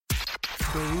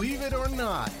Believe it or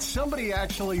not, somebody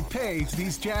actually pays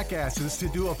these jackasses to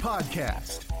do a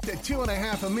podcast. The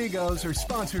 2.5 Amigos are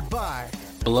sponsored by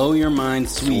Blow Your Mind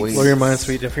Sweets. Blow Your Mind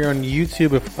Sweets. If you're on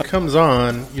YouTube, if it comes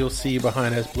on, you'll see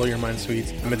behind us Blow Your Mind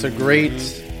Sweets. It's a great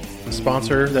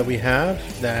sponsor that we have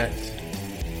that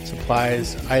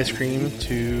supplies ice cream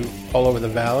to all over the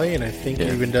valley, and I think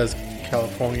it even does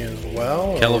California as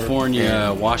well.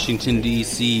 California, Washington,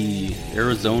 D.C.,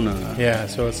 Arizona. Yeah,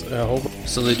 so it's a whole...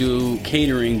 So they do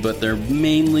catering, but they're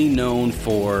mainly known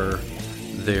for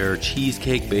their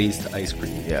cheesecake-based ice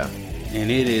cream. Yeah.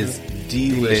 And it is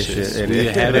delicious. It We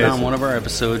is. had it on one of our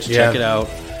episodes. Yeah. Check it out.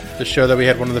 The show that we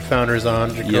had one of the founders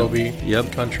on, Jacoby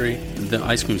Yep. Country. The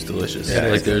ice cream's delicious. Yeah,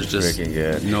 like there's just freaking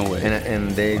good. no way.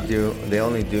 And they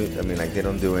only do, they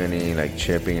don't do any like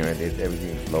shipping or anything.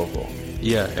 Everything's local.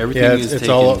 Yeah, everything Yeah, is it's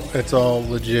taken. all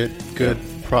legit, good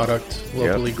product,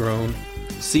 locally grown.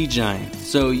 Sea Giant.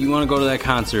 So you want to go to that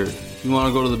concert. You want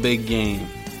to go to the big game.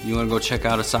 You want to go check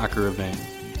out a soccer event.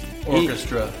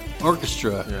 Orchestra.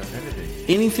 Yeah,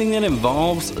 Anything that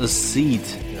involves a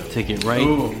seat ticket, right?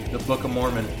 Ooh, the Book of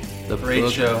Mormon.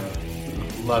 Great show.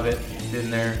 Love it.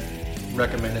 Been there.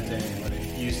 Recommend it to anybody.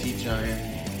 UC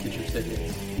Giant. Get your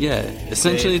tickets. Yeah,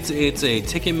 essentially it's a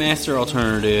Ticketmaster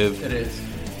alternative. It is.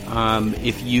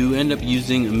 If you end up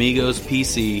using Amigos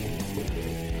PC,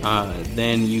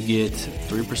 then you get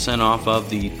 3% off of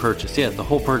the purchase. Yeah, the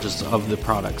whole purchase of the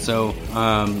product. So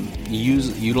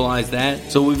utilize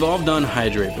that. So we've all done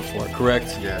Hydrate before,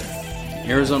 correct? Yes.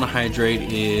 Arizona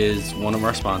Hydrate is one of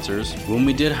our sponsors. When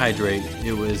we did Hydrate,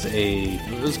 it was a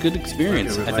good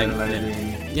experience. Like a I think.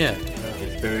 revitalizing Yeah.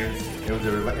 experience.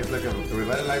 It's like a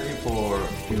revitalizing for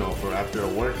after a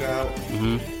workout,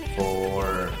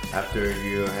 for after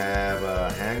you have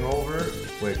a hangover,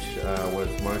 which was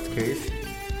Mark's case.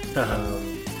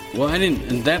 Well, I didn't.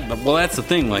 And that's the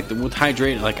thing. Like with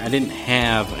Hydrate, like I didn't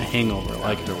have a hangover.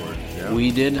 Like Afterwards, yeah. we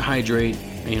did Hydrate,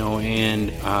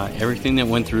 and everything that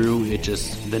went through, it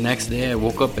just the next day I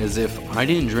woke up as if I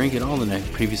didn't drink at all the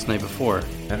previous night before.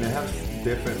 And it has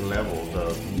different levels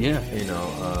of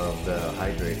of the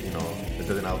hydrate. It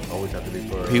doesn't always have to be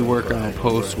for Pre-workout,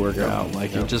 post-workout,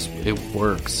 it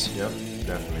works. Yep,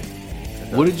 definitely.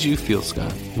 What did you feel,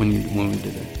 Scott, when we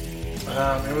did it?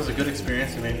 It was a good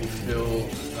experience. It made me feel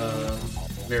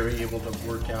very able to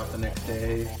work out the next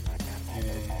day, and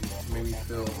it made me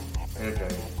feel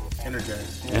energized.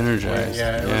 Energized.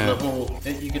 Yeah, it was the whole.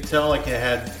 You could tell like it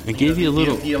had. It gave you a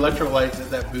little. The electrolytes,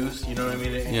 that boost. You know what I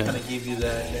mean? It kind of gave you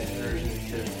that energy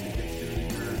to get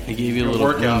through It gave you a little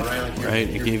workout, oomph, right?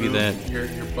 It gave you that. Your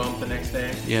bump the next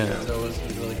day. Yeah. So it was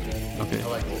really good. Okay. I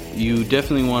like it. You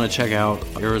definitely want to check out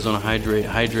Arizona Hydrate,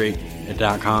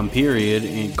 hydrate.com, period,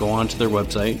 and go on to their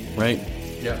website, right?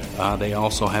 Yeah. They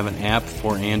also have an app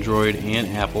for Android and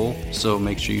Apple, so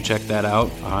make sure you check that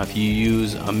out. If you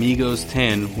use Amigos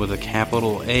 10 with a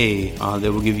capital A, they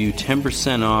will give you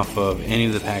 10% off of any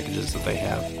of the packages that they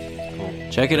have. Cool.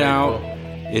 Check it out. Cool.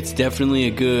 It's definitely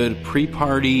a good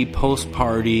pre-party,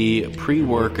 post-party,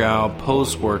 pre-workout,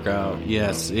 post-workout.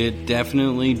 Yes, it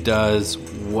definitely does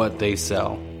what they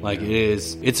sell. Like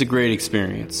it's a great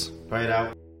experience. Try it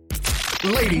out.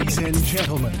 Ladies and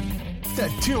gentlemen, the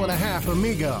 2.5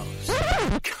 Amigos.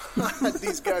 God,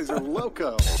 these guys are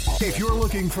loco. If you're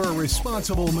looking for a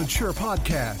responsible, mature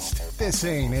podcast, this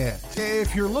ain't it.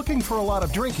 If you're looking for a lot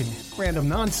of drinking, random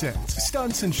nonsense,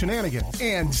 stunts and shenanigans,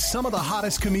 and some of the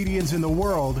hottest comedians in the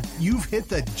world, you've hit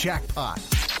the jackpot.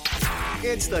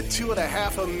 It's the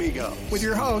 2.5 Amigos with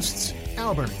your hosts,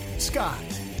 Albert, Scott,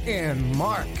 and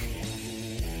Mark.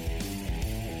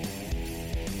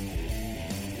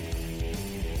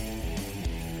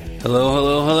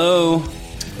 Hello.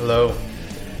 Hello.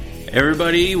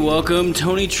 Everybody, welcome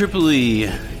Tony Tripoli,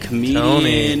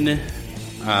 comedian,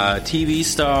 TV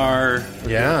star,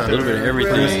 Yeah. a little bit of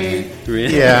everything.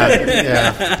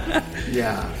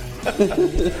 Yeah.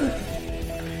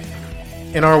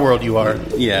 In our world, you are.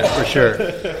 Yeah, For sure.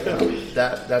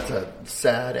 That's a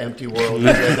sad, empty world.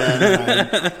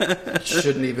 I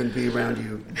shouldn't even be around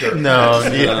you. No.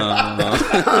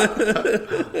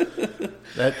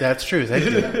 That's true. Thank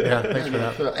you. Yeah, thanks for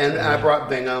that. And I brought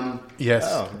Bingham. Yes.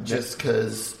 Just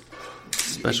because.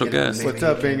 special guest. What's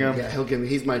up, Bingham? Yeah, he'll give me.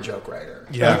 He's my joke writer.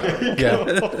 Yeah.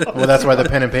 Well, that's why the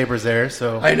pen and paper's there,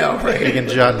 so I know, right? you can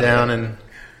jot down and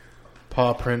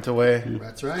paw print away.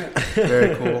 That's right.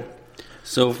 Very cool.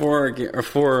 So for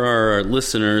our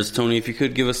listeners, Tony, if you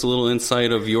could give us a little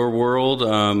insight of your world,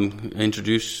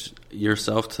 introduce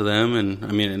yourself to them, and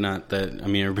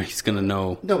everybody's going to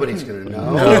know. Nobody's going to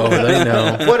know. No, they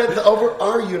know. Over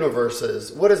our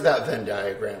universes, what is that Venn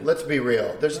diagram? Let's be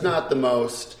real. There's not the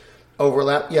most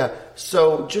overlap. Yeah.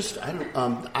 So just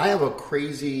I have a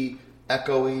crazy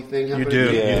echoey thing happening. You do.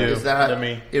 Is that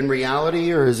in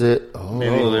reality, or is it? Oh,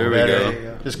 there we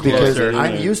go. Just because closer.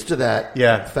 I'm used to that.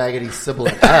 Yeah. Faggoty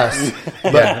sibilant S.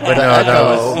 But that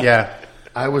was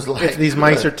I was like, these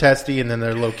mics are testy, and then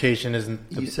their location isn't.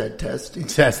 You said testy.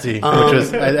 Testy, which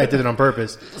was I did it on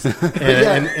purpose,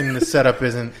 and the setup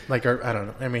isn't like I don't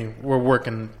know. I mean, we're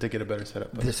working to get a better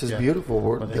setup. But, this is beautiful.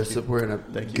 We're in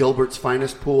a Gilbert's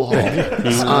finest pool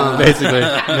hall. Basically,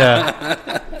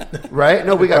 yeah. Right?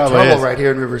 No, we got Probably trouble is. right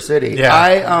here in River City. Yeah.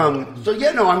 I'm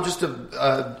just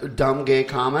a dumb gay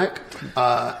comic,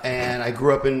 and I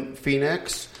grew up in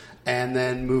Phoenix. And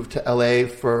then moved to LA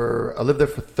I lived there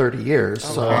for 30 years,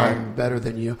 so I'm better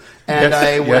than you. And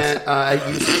I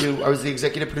was the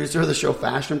executive producer of the show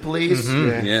Fashion Police.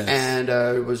 Mm-hmm. Yes. And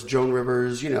it was Joan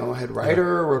Rivers, head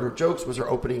writer, wrote her jokes, was her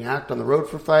opening act on the road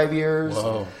for 5 years.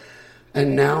 Whoa.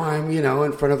 And now I'm,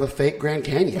 in front of a fake Grand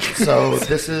Canyon. So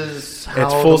this is how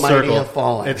It's full the mighty circle. have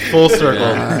fallen. It's full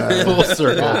circle. Full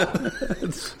circle.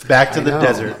 Back to the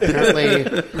desert. Apparently,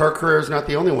 her career is not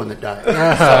the only one that died. So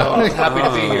I'm happy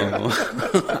to be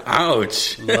here.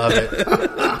 Ouch. Love it.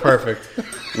 Perfect.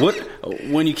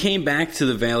 When you came back to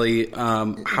the Valley,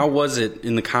 how was it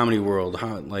in the comedy world?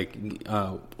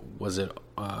 Was it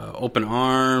open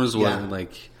arms? Was it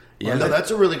like... Yeah. No, that's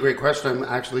a really great question. I'm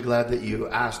actually glad that you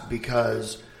asked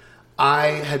because I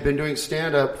had been doing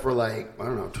stand-up for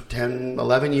 10,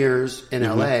 11 years in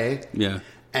LA. Yeah.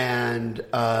 And,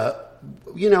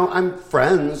 I'm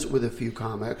friends with a few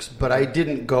comics, but I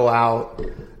didn't go out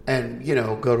and,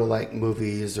 go to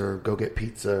movies or go get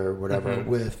pizza or whatever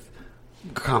with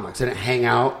comics. I didn't hang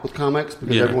out with comics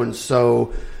because everyone's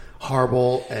so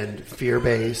horrible and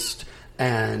fear-based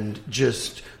and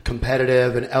just...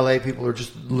 competitive, and LA people are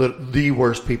just the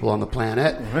worst people on the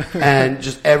planet, and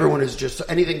just everyone is just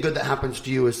anything good that happens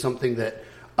to you is something that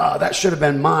that should have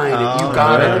been mine, and you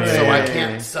got it, so I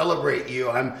can't celebrate you.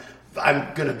 I'm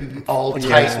gonna be all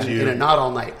tight in a knot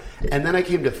all night. And then I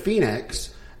came to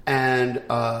Phoenix, and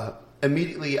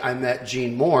immediately I met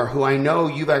Gene Moore, who I know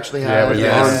you've actually had on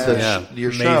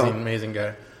your show. Amazing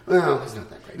guy. Well, he's not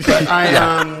that great.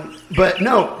 But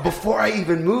before I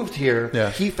even moved here,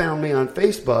 he found me on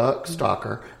Facebook,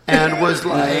 stalker, and was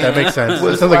like, that makes sense.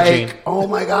 Was like Gene. oh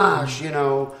my gosh,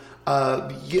 you're a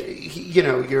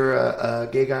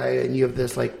gay guy and you have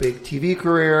this big TV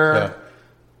career. Yeah.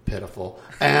 Pitiful.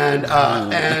 And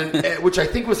which I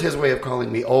think was his way of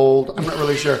calling me old. I'm not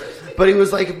really sure. But he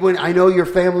was like, when I know your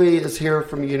family is here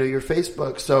from, your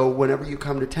Facebook, so whenever you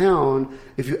come to town,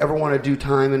 if you ever want to do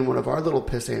time in one of our little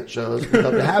pissant shows, we'd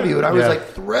love to have you. And I was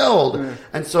thrilled. Yeah.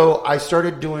 And so I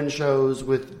started doing shows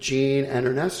with Gene and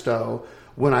Ernesto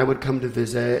when I would come to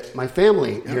visit my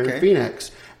family here in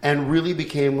Phoenix, and really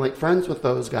became friends with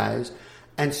those guys.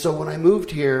 And so when I moved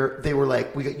here, they were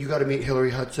like, you got to meet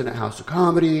Hillary Hudson at House of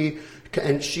Comedy.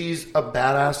 And she's a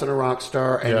badass and a rock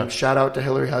star. And shout out to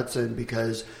Hillary Hudson,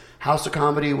 because House of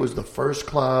Comedy was the first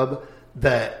club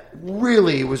that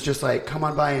really was just come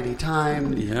on by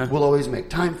anytime. Yeah. We'll always make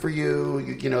time for you.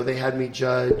 They had me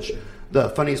judge the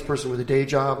funniest person with a day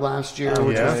job last year,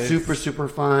 which was super, super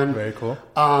fun. Very cool.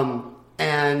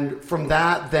 And from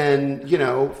that, then,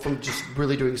 from just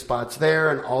really doing spots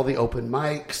there and all the open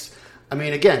mics. I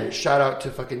mean, again, shout out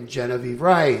to fucking Genevieve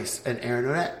Rice and Aaron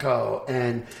Onetko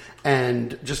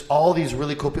and just all these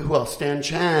really cool people. Who else? Stan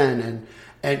Chen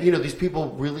and these people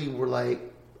really were like,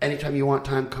 anytime you want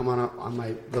time, come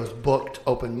on those booked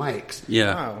open mics.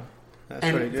 Yeah. Wow.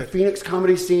 That's pretty good. The Phoenix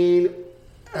comedy scene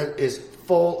is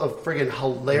full of friggin'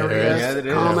 hilarious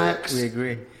comics. We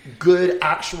agree. Good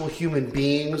actual human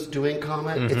beings doing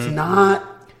comedy. Mm-hmm. It's not,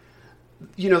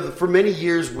 for many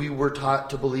years we were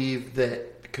taught to believe that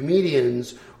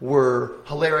comedians were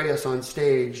hilarious on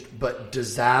stage, but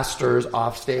disasters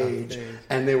off stage.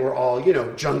 And they were all,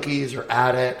 junkies or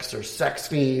addicts or sex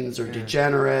fiends or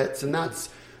degenerates. And that's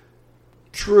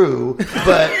true,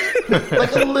 but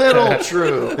a little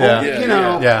true.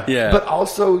 But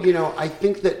also, I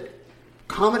think that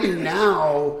comedy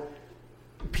now,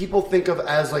 people think of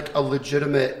as a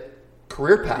legitimate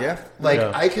career path.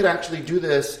 I could actually do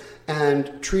this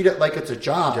and treat it like it's a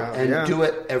job and do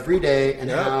it every day and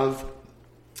have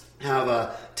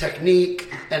a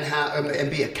technique and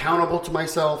be accountable to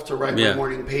myself to write my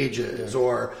morning pages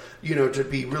or to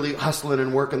be really hustling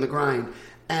and working the grind.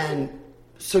 And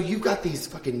so you've got these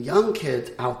fucking young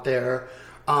kids out there.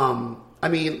 I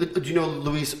mean, do you know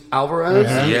Luis Alvarez?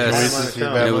 Yes. I'm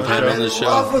in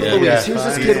love with Luis. Here's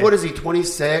this kid. What is he?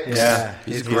 26. Yeah,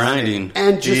 he's grinding,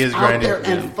 and just out there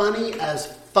and funny as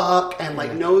fuck and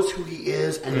like knows who he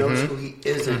is and knows who he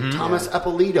isn't. Thomas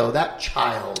Eppolito, that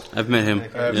child. I've met him.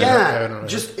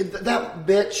 Just that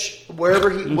bitch.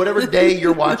 Whatever day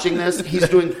you're watching this, he's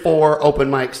doing 4 open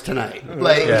mics tonight.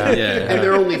 Like, and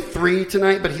there are only 3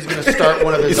 tonight, but he's going to start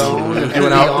one of his own and be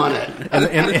on it.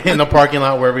 And in the parking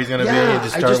lot wherever he's going to be, and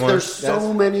just start one. There's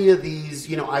so many of these.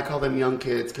 I call them young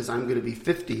kids because I'm going to be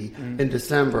 50 in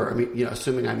December. I mean,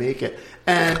 assuming I make it.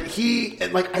 And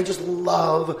I just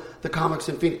love the comics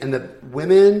in Phoenix and the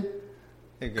women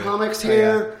comics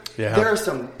here. There are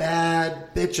some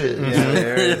bad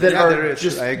bitches that are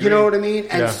just, you know what I mean?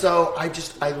 And so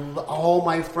all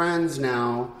my friends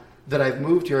now that I've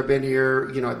moved here, I've been here,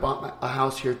 I bought a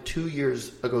house here 2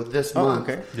 years ago this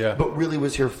month, but really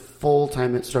was here full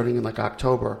time starting in like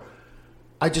October.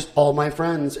 All my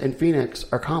friends in Phoenix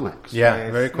are comics. Yeah,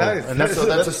 very cool. And that's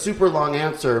a super long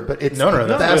answer, but it's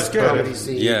the best comedy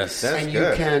scene. Yes, and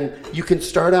you can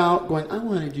start out going, I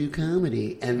want to do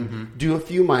comedy, and do a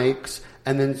few mics,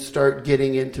 and then start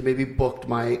getting into maybe booked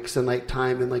mics and like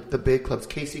time in like the big clubs.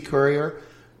 Casey Courier,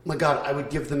 my God, I would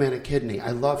give the man a kidney.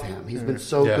 I love him. He's been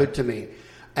so good to me,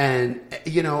 and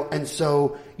and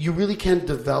so you really can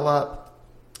develop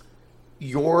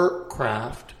your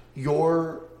craft,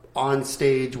 your on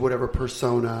stage, whatever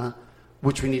persona,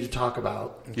 which we need to talk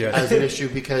about as an issue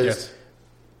because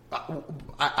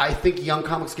I think young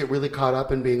comics get really caught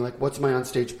up in being like, what's my on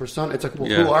stage persona? It's like, well,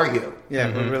 who are you?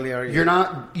 Yeah, who really are you?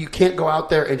 You can't go out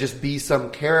there and just be some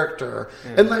character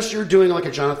unless you're doing like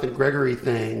a Jonathan Gregory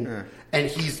thing and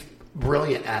he's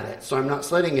brilliant at it. So I'm not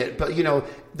slighting it, but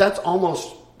that's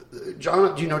almost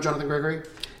do you know Jonathan Gregory?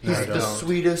 He's the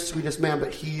sweetest man,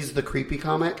 but he's the creepy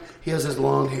comic. He has his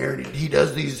long hair, and he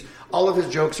does these. All of his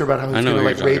jokes are about how he's going to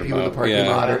like rape you in the parking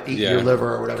lot or eat your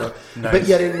liver or whatever. Nice. But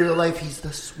yet in real life, he's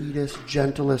the sweetest,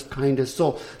 gentlest, kindest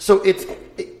soul. So it's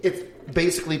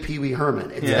basically Pee Wee Herman.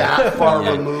 It's that far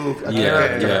removed a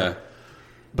character. Yeah.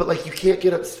 But like you can't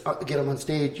get him on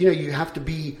stage. You have to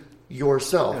be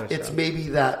yourself. It's maybe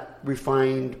that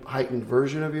refined, heightened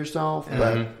version of yourself,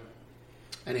 but.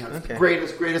 Anyhow,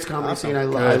 greatest comedy scene. I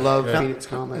love Phoenix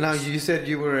comics. Now, you said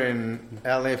you were in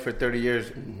LA for 30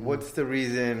 years. What's the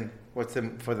reason?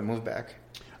 For the move back?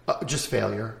 Just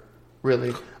failure,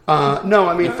 really. No,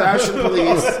 I mean Fashion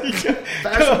Police.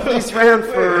 Fashion Police ran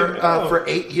for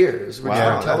 8 years, which is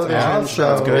a television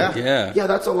show. That's good. Yeah,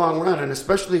 that's a long run, and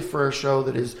especially for a show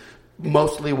that is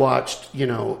mostly watched, in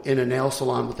a nail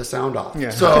salon with the sound off. Yeah.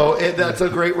 So that's a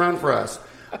great run for us.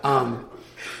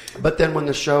 But then when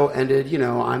the show ended,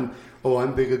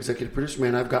 I'm big executive producer,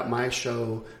 man. I've got my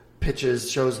show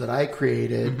shows that I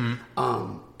created,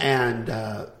 and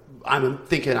I'm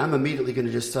thinking I'm immediately going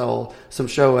to just sell some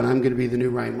show, and I'm going to be the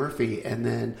new Ryan Murphy. And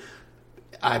then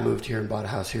I moved here and bought a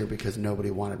house here because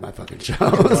nobody wanted my fucking shows.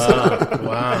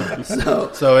 Wow.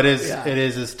 So it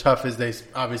is as tough as they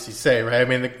obviously say, right? I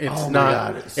mean,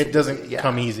 it doesn't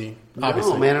come easy,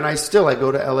 obviously. No, man, and I go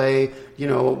to LA,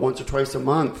 once or twice a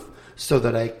month. So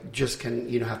that I just can,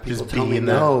 have people tell me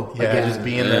no again. Just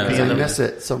be in there. I miss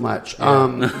it so much. It's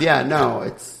awesome.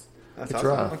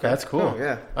 rough. Okay. That's cool.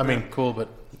 Yeah. I mean, cool, but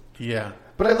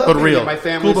But I love being real. here. My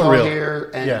family's cool, all real.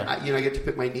 here, and I get to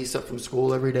pick my niece up from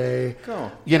school every day.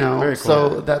 Cool. Very cool.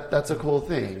 So that's a cool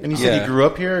thing. And you said you grew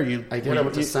up here? I did. I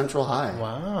went to Central High.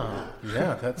 Wow.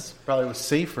 Yeah, that's probably was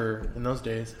safer in those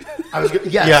days. I was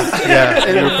yes. Yeah.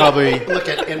 And you were probably look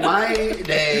at in my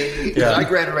day. I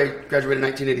graduated in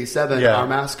 1987. Our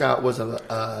mascot was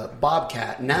a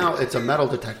bobcat. Now it's a metal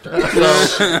detector. So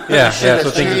so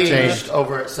things have changed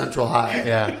over at Central High.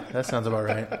 Yeah, that sounds about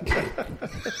right.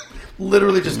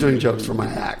 Literally just doing jokes for my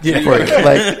act. Yeah.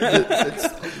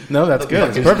 No, that's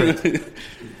good. It's perfect.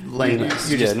 Lame.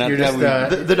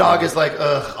 The dog is like,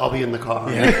 ugh, I'll be in the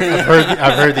car. Yeah.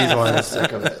 I've heard these ones. So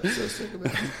sick of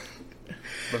it.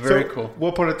 But very cool.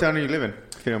 What part of town are you living,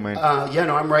 if you don't mind?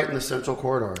 I'm right in the Central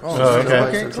Corridor.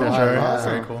 Okay.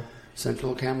 Very cool.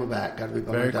 Central Camelback. Got to be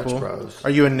by my Dutch Bros.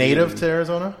 Are you a native to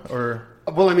Arizona? Or?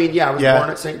 Well, I mean, I was born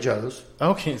at St. Joe's.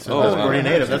 Okay, so that's pretty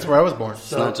native. That's where I was born.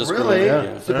 So not just really?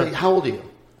 So how old are you?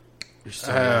 You're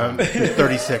so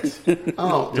 36.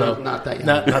 Oh, no, not that young.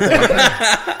 Not that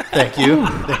young. Thank you.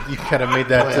 You kind of made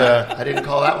that... I didn't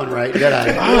call that one right, did I?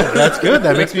 Oh, that's good.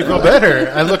 That makes me feel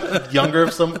better. I look younger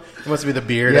of some... It must be the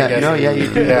beard, I guess.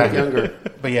 You do look younger.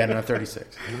 But I'm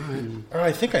 36. Or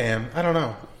I think I am. I don't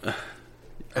know.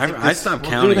 I stopped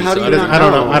counting. Dude, how do you I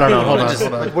don't know. Hold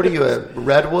on. Like, what are you, a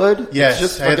redwood?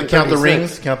 Yes. I had to count the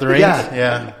rings.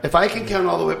 Yeah. If I can count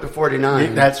all the way up to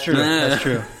 49. That's true.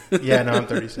 Yeah, no, I'm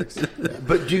 36.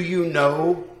 But do you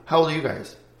know... How old are you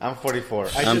guys? I'm 44.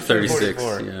 I'm 36,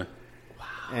 yeah.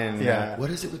 And Yeah. What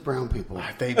is it with brown people?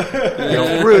 They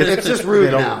It's rude. It's just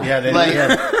rude don't- now. yeah, they- like,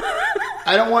 yeah.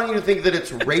 I don't want you to think that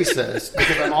it's racist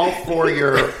because I'm all for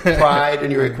your pride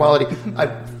and your equality.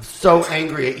 I'm so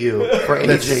angry at you for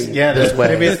aging this way.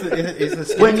 Maybe it's the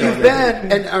skin When tone you've that-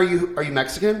 been, and are you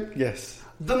Mexican? yes.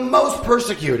 The most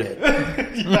persecuted.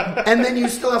 And then you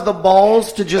still have the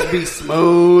balls to just be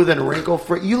smooth and wrinkle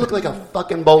free. You look like a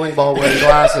fucking bowling ball wearing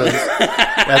glasses.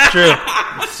 That's true.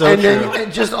 So and true. then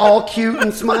and just all cute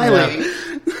and smiley.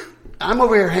 I'm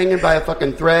over here hanging by a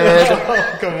fucking thread.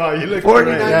 Oh, come on, you look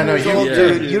 49 great. Yeah, no, years you- old, yeah.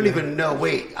 dude. You don't even know.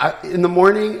 Wait, in the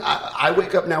morning, I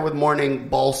wake up now with morning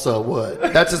balsa wood.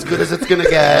 That's as good as it's going to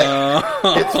get.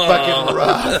 It's fucking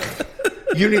rough.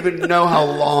 You don't even know how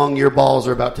long your balls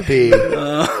are about to be.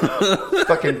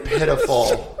 Fucking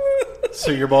pitiful.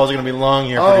 So your balls are going to be long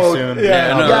here Oh, pretty soon.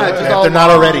 yeah, no. Yeah, just all they're not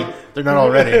long. already. They're not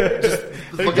already.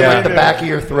 Looking Yeah. like the back of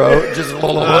your throat. Just it's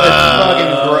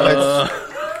fucking gross.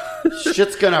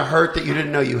 Shit's gonna hurt that you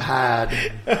didn't know you had.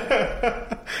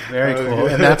 Very cool.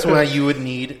 And that's why you would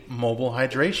need mobile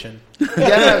hydration.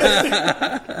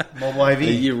 Yes. Mobile IV.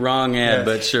 You're wrong ad, Yes.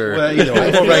 but sure. Well, either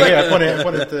way. Well, right here, I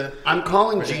put it the... I'm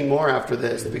calling Gene Moore after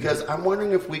this because I'm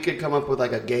wondering if we could come up with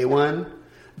like a gay one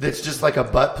that's just like a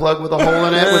butt plug with a hole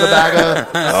in it with a bag of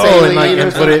Oh, and, like, saline or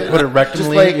and put it something. rectally. Just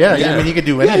like- yeah, I mean, you could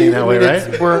do Yeah, anything that way,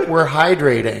 it's- right? We're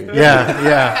hydrating. Yeah,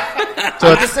 yeah. So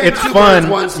I'm just saying it's two fun.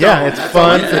 birds, one stone. Yeah, it's That's all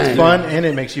fun. I'm saying. It's fun, and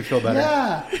it makes you feel better.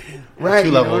 Yeah. Right, Two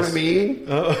you know levels. what I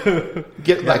mean?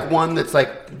 Get like one that's like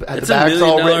It's the a bag's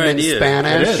all $1 million written in idea.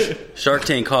 Spanish. It is. Shark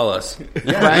Tank, call us.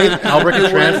 Right? Albert can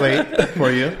translate for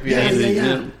you. If you Yeah, need yeah,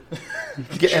 to.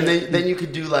 yeah. And then you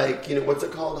could do like, what's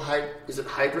it called? Is it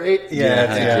hydrate? Yeah,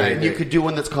 it's- yeah. And you could do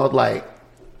one that's called like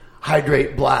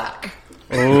hydrate black.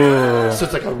 Ooh. So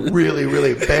it's like a really,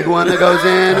 really big one that goes in,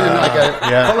 and like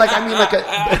yeah. but like I mean like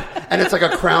and it's like a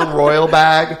Crown Royal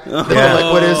bag that Yeah. the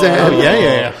liquid is in. Oh,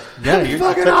 yeah. Yeah, you're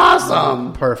Fucking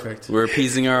awesome. perfect. We're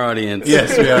appeasing our audience.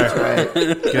 Yes, we are. Right.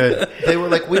 Good. They were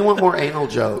like, we want more anal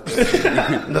jokes.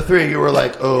 And the three of you were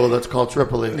like, oh, that's called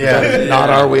Tripoli. Yeah. That is not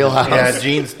our wheelhouse.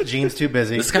 Yeah, Gene's too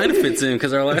busy. This kind of fits in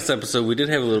because our last episode we did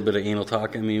have a little bit of anal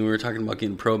talk. I mean, we were talking about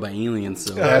getting probed by aliens.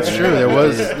 So That's true.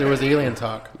 There was alien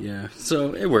talk. yeah,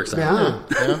 so it works out.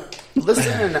 Yeah. Yeah.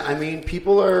 Listen, I mean,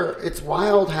 people are, it's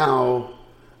wild how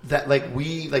that, like,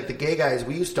 the gay guys,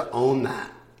 we used to own that.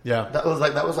 Yeah. That was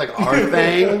like our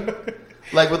thing,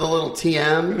 like with a little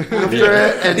TM after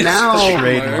it. And now,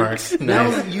 Trademarks.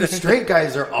 now Nice. you straight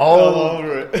guys are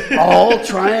all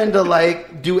trying to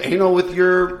like do anal with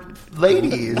your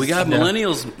ladies. We got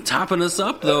millennials topping us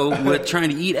up though with trying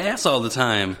to eat ass all the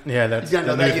time. Yeah, that's Yeah,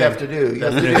 no, the that new you have thing. to do. You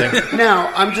have That's to the do. new thing. Now,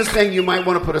 I'm just saying you might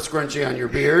want to put a scrunchie on your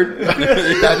beard.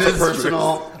 That's a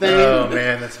personal thing. Oh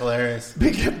man, that's hilarious.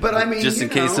 But I mean, Just in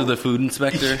case of the food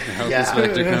inspector, the health Yeah.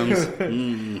 inspector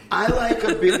comes. I like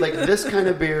a beard like this kind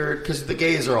of beard because the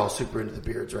gays are all super into the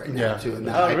beards right now Yeah. too. And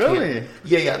that Oh, I really? Can't,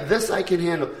 yeah. This I can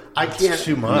handle. I can't.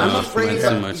 too much. I'm It's afraid.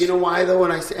 too much. You know why though?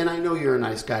 When I say, and I know you're a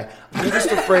nice guy. I'm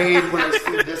just afraid when I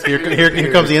see this. Here, kind of here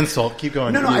beard. comes the insult. Keep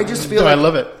going. No, I just feel. No, like, I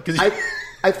love it. 'Cause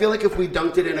I feel like if we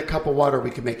dunked it in a cup of water,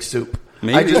 we could make soup.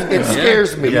 Maybe. It Yeah.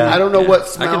 scares me. Yeah. I don't know Yeah. what I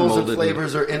can smells mold and it.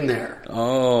 flavors are in there.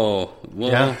 Oh,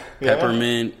 well, Yeah.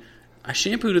 peppermint. I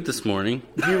shampooed it this morning.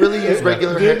 Do you really use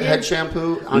regular head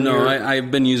shampoo? On No, your,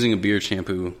 I've been using a beard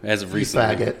shampoo as of you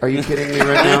recently. faggot. Are you kidding me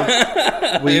right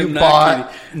now? I You am not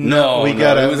bought. kidding. No, we no,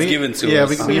 got it was given to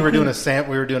us. We were doing a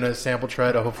sample. We were doing a sample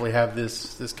try to hopefully have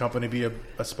this company be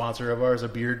a sponsor of ours, a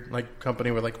beard like company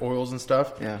with like oils and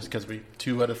stuff. Yeah. Just because we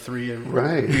 2 out of 3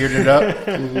 Right. bearded up.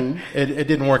 It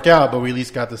didn't work out, but we at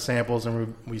least got the samples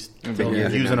and we still Yeah.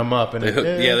 using them up. And They hooked,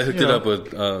 it, they hooked you it know, up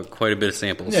with quite a bit of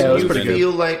samples. Yeah, it was You pretty good.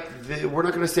 feel like we're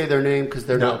not going to say their name because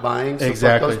they're No, not buying. So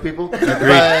exactly. fuck those people.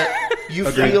 But you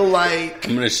feel like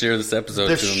I'm going to share this episode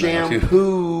the to them now, too.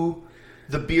 shampoo,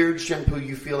 the beard shampoo,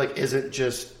 you feel like isn't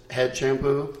just head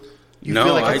shampoo. You No,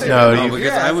 feel like I it's don't No, know you- because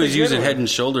yeah, I it's was a good using one. Head and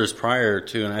Shoulders prior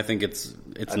to, and I think it's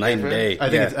night and day. I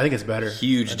think it's better.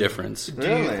 Huge difference. Do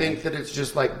you Really? think that it's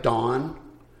just like Dawn?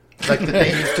 Like that they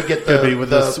used to get Could be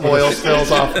with the this- with oil this- spills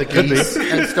off the Could be. geese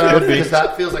and stuff? Could be. Because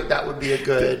that feels like that would be a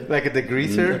good. Like a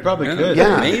degreaser? It probably Yeah, could.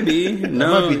 Yeah. maybe. That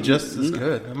No, might be just as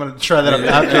good. I'm gonna try that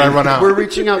after I run out. We're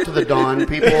reaching out to the Dawn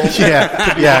people.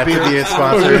 yeah, to be a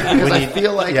sponsor. Because We I need-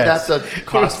 feel like yes. that's a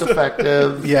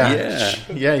cost-effective Yeah, Yeah.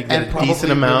 yeah. You get and a probably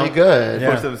decent amount. really good.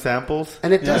 Yeah. For some samples?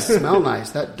 And it does smell nice.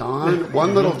 That Dawn,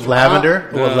 one little drop. Lavender,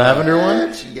 a lavender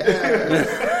one. Yes.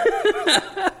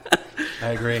 I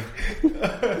agree.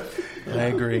 I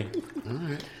agree.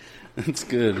 That's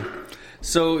good.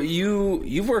 So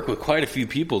you've worked with quite a few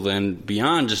people then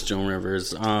beyond just Joan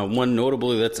Rivers. One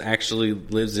notably that's actually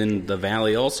lives in the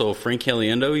Valley also, Frank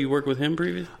Caliendo. You worked with him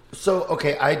previously? So,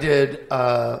 okay, I did...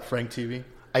 Frank TV.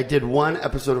 I did one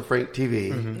episode of Frank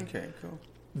TV. Mm-hmm. Okay, cool.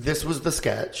 This was the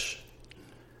sketch.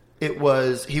 He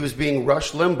was being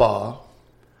Rush Limbaugh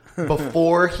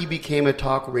before he became a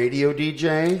talk radio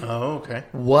DJ. Oh, okay.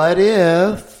 What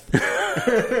if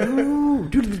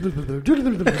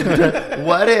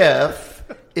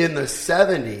in the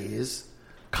 70s,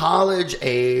 college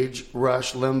age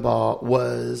Rush Limbaugh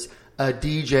was a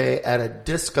DJ at a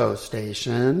disco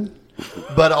station,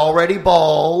 but already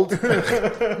bald,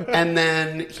 and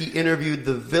then he interviewed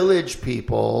the Village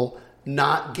People,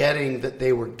 not getting that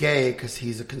they were gay because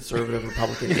he's a conservative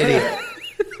Republican idiot.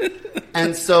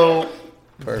 And so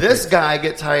this guy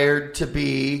gets hired to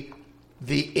be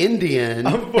the Indian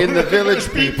in the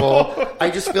Village People.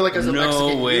 I just feel like as a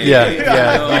Mexican... No way. Yeah.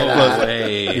 No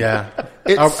way. Yeah.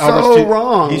 It's so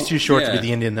wrong. He's too short to Yeah. be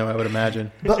the Indian, though, I would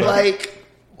imagine. But, like,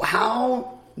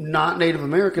 how not Native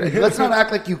American? Let's not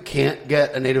act like you can't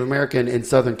get a Native American in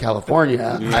Southern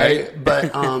California. Right.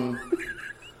 But,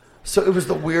 so it was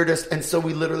the weirdest. And so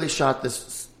we literally shot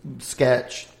this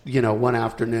sketch, one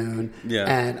afternoon. Yeah.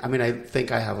 And, I mean, I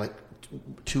think I have, like,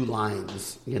 2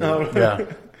 lines, Yeah.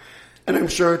 And I'm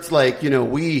sure it's like,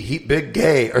 we heat big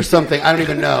gay or something. I don't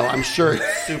even know. I'm sure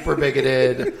it's super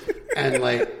bigoted and,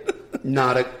 like,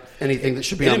 not anything that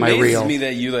should be on my reel. It amazes me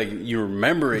that you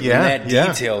remember it Yeah, in that yeah,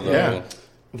 detail, though. yeah.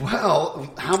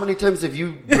 Well, how many times have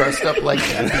you dressed up like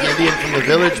the Indian from the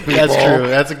Village People? That's true.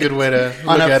 That's a good way to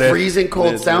On look at a it. freezing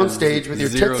cold It's soundstage with your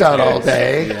zero tits out all times.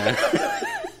 day.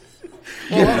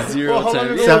 Yeah. Zero how long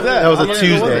times. ago So was that? that was How a long ago was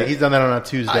Tuesday. it? He's done that on a I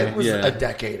Tuesday. was Yeah. a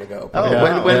decade ago. Oh,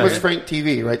 when yeah. was Frank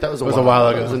TV? Right, that was a while while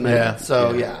ago. ago. It was a minute. Yeah.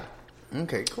 So yeah.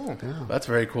 Okay, cool. That's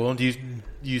very cool. Do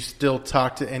you still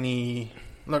talk to any?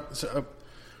 Look,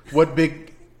 what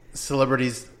big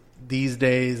celebrities these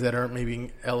days that aren't maybe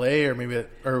in L.A. or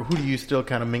who do you still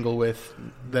kind of mingle with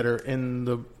that are in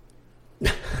the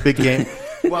big game?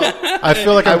 Well, I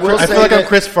feel like I'm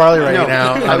Chris Farley right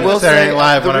now. I on will Saturday say Night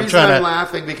Live the when I'm reason trying I'm to.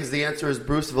 laughing because the answer is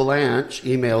Bruce Valanche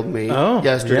emailed me yeah.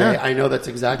 yesterday. I know that's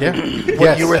exactly Yeah. what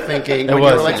Yes. you were thinking It when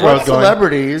was. you were like, That's where I "What was going."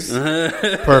 celebrities?"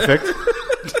 Perfect.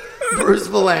 Bruce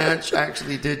Valanche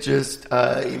actually did just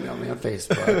email me on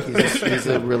Facebook. He's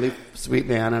a really sweet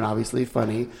man and obviously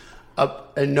funny.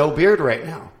 And no beard right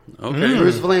now. Okay.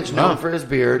 Bruce Valanche, known Wow. for his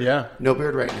beard. Yeah. No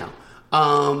beard right now.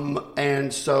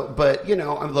 And so, but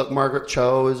look, Margaret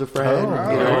Cho is a friend.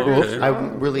 okay.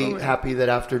 I'm really happy that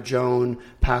after Joan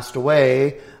passed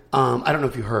away, I don't know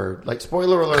if you heard, like,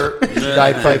 spoiler alert, she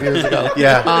died 5 years ago.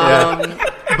 Yeah.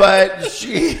 But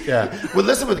she, Yeah. well,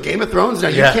 listen, with Game of Thrones now,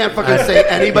 you Yeah. can't fucking say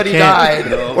anybody You can't.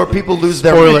 died or people lose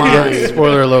their Spoiler, mind. yeah,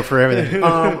 spoiler alert for everything.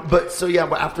 But so yeah,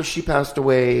 but after she passed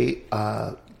away,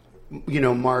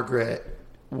 Margaret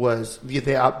was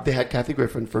they had Kathy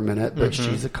Griffin for a minute, but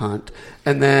she's a cunt,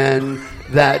 and then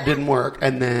that didn't work,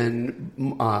 and then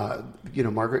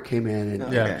Margaret came in,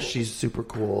 and Yeah. she's super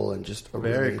cool and just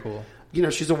Very really,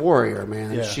 cool. She's a warrior,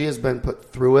 man. Yeah. She has been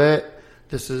put through it.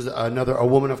 This is a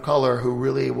woman of color who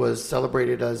really was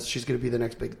celebrated as she's going to be the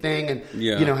next big thing, and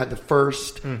had the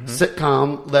first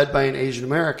sitcom led by an Asian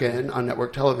American on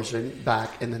network television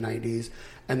back in the 90s,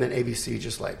 and then ABC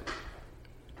just like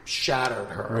shattered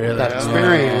her with that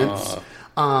experience.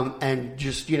 And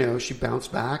just she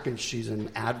bounced back, and she's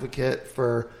an advocate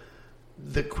for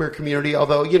the queer community.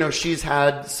 Although she's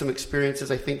had some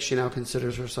experiences, I think she now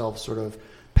considers herself sort of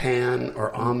pan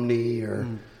or omni or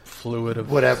Fluid of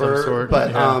whatever. some sort.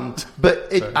 But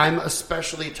Yeah. I'm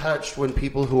especially touched when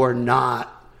people who are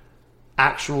not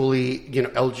actually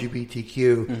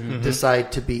LGBTQ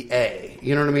decide to be a.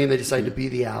 You know what I mean? They decide to be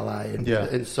the ally,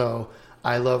 and so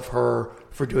I love her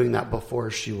for doing that before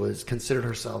she was considered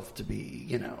herself to be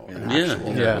an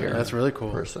actual queer that's really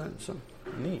cool. person. So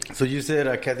So you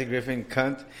said Kathy Griffin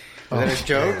cunt. Was that a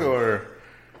joke or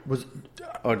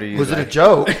do you? was it a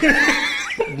joke?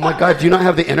 Oh my God, do you not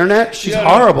have the internet? She's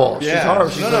horrible. She's Yeah. horrible.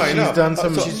 She's, I know. She's done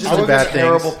some she's just some a bad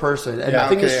terrible things. person. And Yeah,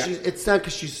 the thing okay. is, it's sad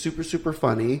because she's super, super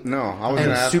funny. No, I was and going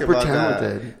to ask super about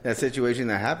talented. that situation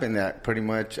that happened that pretty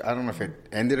much, I don't know if it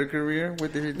ended her career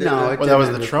with this. No, Well, that was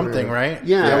the Trump thing, right?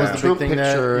 Yeah, That it was was the Trump big thing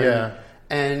picture. that-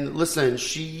 And listen,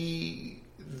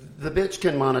 the bitch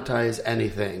can monetize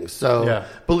anything. So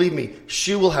believe me,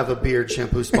 she will have a beard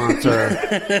shampoo sponsor,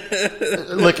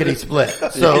 lickety split.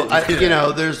 So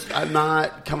I'm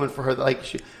not coming for her. Like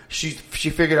she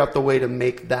figured out the way to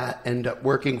make that end up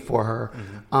working for her.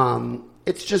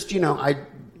 It's just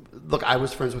I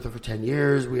was friends with her for 10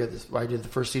 years. We had I did the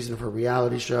first season of her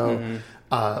reality show.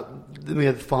 Then we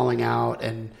had the falling out,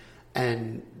 and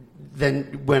And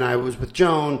then when I was with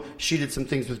Joan, she did some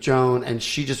things with Joan, and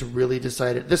she just really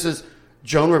decided, this is,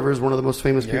 Joan Rivers, one of the most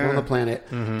famous people on the planet,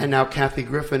 and now Kathy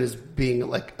Griffin is being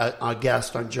like a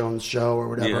guest on Joan's show or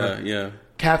whatever. Yeah.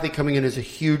 Kathy coming in as a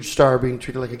huge star, being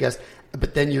treated like a guest,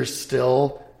 but then you're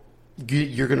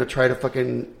going to try to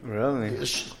fucking really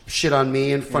shit on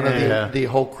me in front of the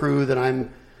whole crew that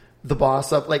I'm the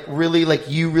boss of. Like, really, like,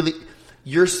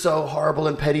 you're so horrible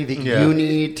and petty that you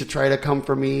need to try to come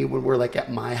for me when we're like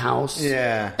at my house.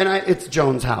 Yeah. And it's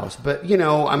Joan's house, but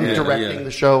I'm directing the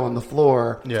show on the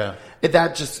floor. Yeah.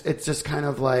 It's just kind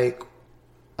of like,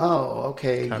 oh,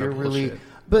 okay, Kind you're of really, bullshit.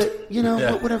 but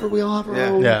but whatever, we all have our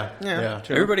own. Yeah.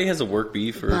 Everybody has a work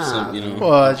beef or something,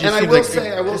 Well, it just And I seems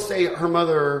will say, her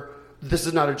mother. This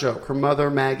is not a joke. Her mother,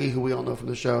 Maggie, who we all know from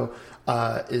the show,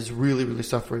 is really, really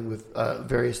suffering with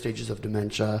various stages of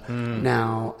dementia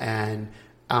now, and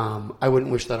I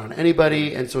wouldn't wish that on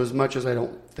anybody. And so, as much as I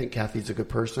don't think Kathy's a good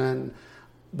person,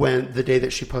 when the day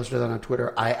that she posted that on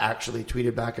Twitter, I actually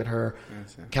tweeted back at her,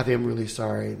 Kathy, I'm really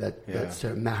sorry that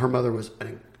her mother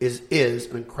is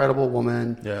an incredible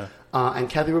woman. Yeah. And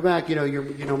Kathy, we're back.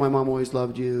 My mom always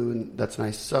loved you, and that's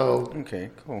nice. So okay,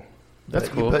 cool. That's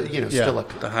cool. But still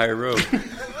the higher road.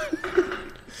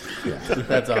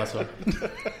 That's awesome.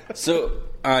 So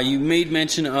you made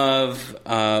mention of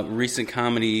recent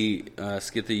comedy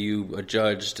skit that you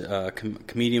judged,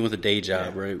 Comedian with a Day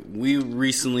Job, right? We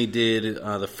recently did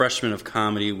The Freshman of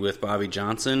Comedy with Bobby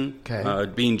Johnson. Okay.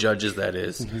 Being judges, that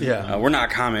is. Yeah. We're not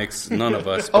comics, none of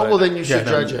us. well, then you should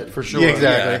judge it for sure. Yeah,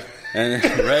 exactly.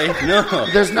 Right? No.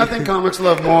 There's nothing comics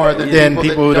love more than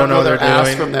people who don't know their what they're ass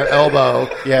doing. from their elbow,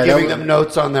 giving them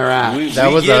notes on their ass. That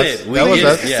was us.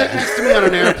 Sit next to me on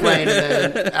an airplane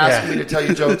and then ask me to tell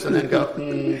you jokes and then go,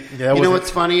 you know what's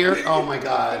funnier? Oh my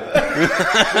God. Please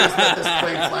let this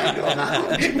plane fly go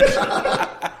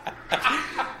now.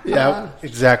 Yeah,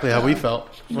 exactly how we felt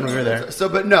when we were there.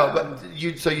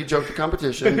 You joked the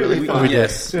competition. Really fun.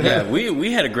 Yes. Yeah,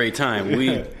 we had a great time.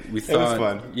 We thought it was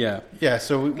fun. Yeah,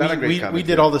 so we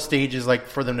did all the stages like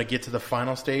for them to get to the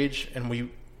final stage, and we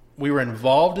were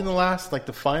involved in the last, like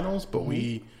the finals, but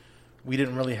we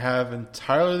didn't really have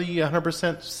entirely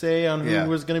 100% say on who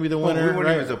was going to be the winner. We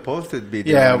weren't even supposed to be.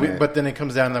 But then it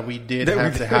comes down that we did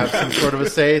have to have some sort of a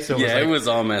say. So it was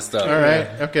all messed up. All right,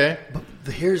 okay.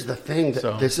 But here's the thing: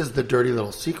 this is the dirty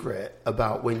little secret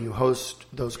about when you host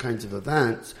those kinds of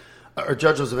events or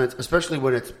judge those events, especially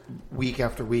when it's week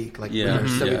after week, like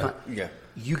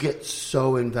you get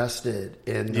so invested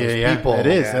in those people. It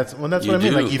is. That's what I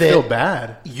mean. Like you feel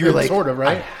bad. You're like, sort of,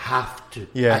 right? I have to.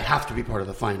 Yeah. I have to be part of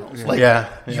the finals. Like, you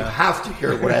have to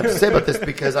hear what I have to say about this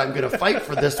because I'm going to fight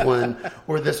for this one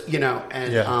or this,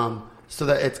 and so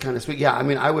that it's kind of sweet. Yeah, I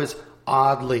mean, I was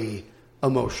oddly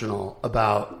emotional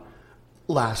about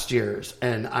last year's,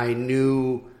 and I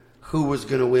knew who was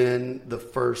going to win the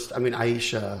first. I mean,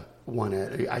 Aisha won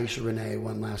it. Aisha Renee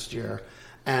won last year.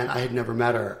 And I had never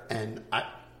met her, and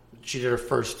she did her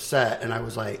first set, and I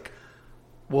was like,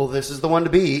 well, this is the one to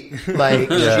beat. Like,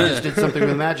 she just did something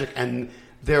with magic. And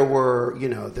there were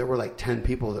like 10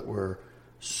 people that were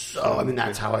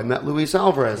that's how I met Luis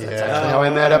Alvarez. That's actually how I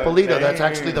met Eppolito. That's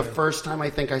actually the first time I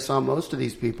think I saw most of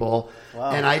these people.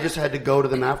 Wow. And I just had to go to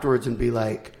them afterwards and be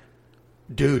like,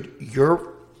 dude,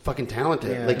 you're fucking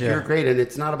talented. You're great, and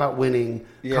it's not about winning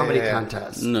comedy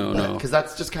contests. No. Because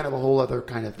that's just kind of a whole other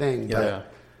kind of thing. But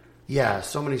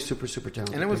so many super, super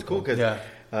talented And it was people. cool because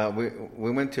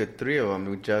we went to 3 of them.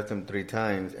 We judged them 3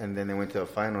 times, and then they went to the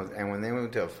finals. And when they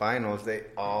went to the finals, they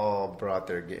all brought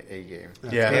their A game.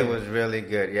 Yeah. It was really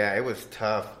good. Yeah, it was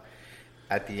tough.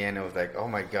 At the end, it was like, oh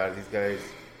my God, these guys.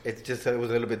 It was a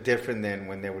little bit different than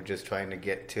when they were just trying to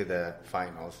get to the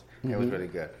finals. It was really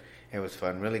good. It was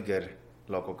fun. Really good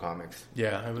local comics.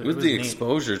 Yeah, it was the neat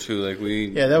exposure too. Like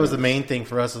that was the main thing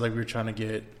for us. Is like we were trying to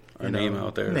get our name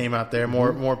out there.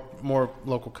 More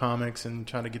local comics, and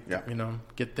trying to get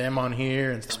get them on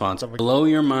here and sponsor. Blow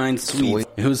Your Mind Sweet.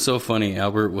 It was so funny.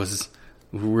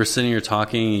 We were sitting here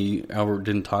talking. Albert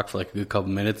didn't talk for like a good couple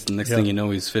minutes. The next thing you know,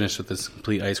 he's finished with this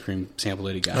complete ice cream sample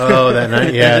that he got. Oh, that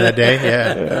night, that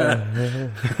day,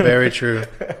 very true.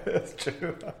 That's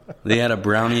true. They had a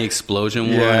brownie explosion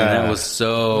one, and that was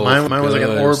so mine was like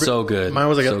an so good. Mine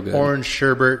was like an orange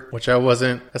sherbet, which I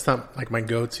wasn't. That's not like my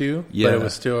go-to, but it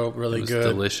was still really good.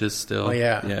 Delicious still. Oh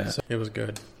yeah. So it was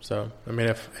good. So I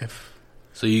mean,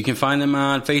 So you can find them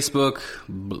on Facebook.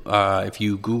 If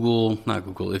you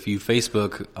if you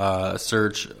Facebook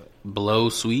search Blow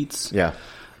Sweets. Yeah.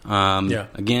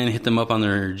 Again, hit them up on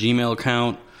their Gmail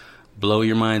account.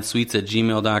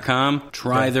 blowyourmindsweets@gmail.com.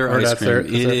 Try their ice cream.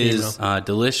 It is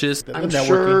delicious. I'm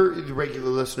sure the regular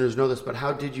listeners know this, but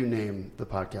how did you name the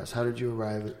podcast? How did you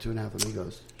arrive at 2.5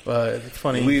 Amigos?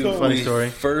 Funny story.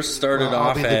 First started I'll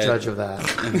off be the judge of that.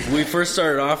 We first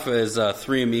started off as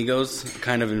Three Amigos,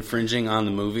 kind of infringing on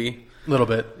the movie. A little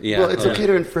bit. Yeah. Well, it's okay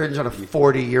to infringe on a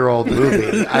 40-year-old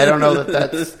movie. I don't know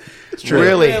that that's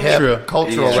really hip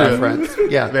cultural reference.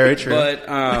 Yeah, very true.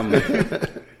 But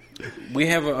we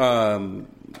have a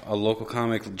local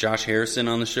comic, Josh Harrison,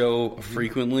 on the show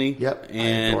frequently. Yep,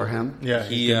 and I adore him. Yeah,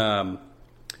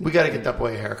 we got to get that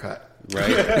boy a haircut.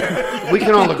 Right. We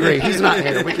can all agree he's not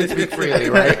here. We can speak freely,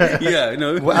 right? Yeah.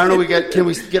 No. Well, I don't know. Can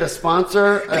we get a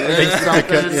sponsor?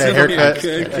 Haircut.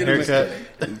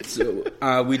 So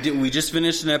we just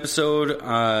finished an episode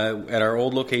at our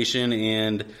old location,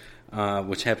 and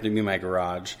which happened to be my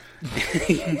garage.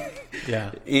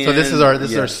 Yeah. And, so this is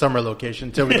our summer location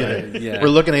until we get it. Yeah. We're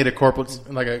looking at a corporate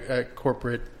a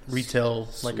corporate retail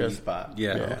spot.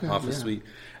 Yeah. Office suite.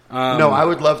 No, I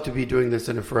would love to be doing this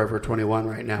in a Forever 21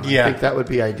 right now. Yeah. I think that would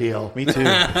be ideal. Me too.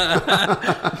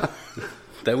 That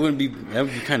would be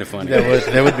kind of funny.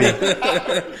 That would be.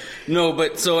 No,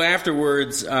 but so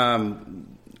afterwards,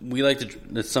 we like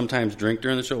to sometimes drink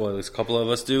during the show. Well, at least a couple of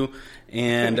us do.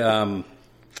 And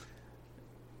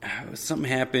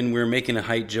something happened. We were making a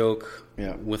height joke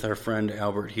with our friend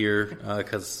Albert here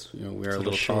because we are a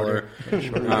little taller.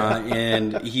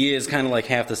 And he is kind of like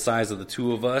half the size of the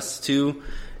two of us, too.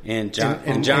 And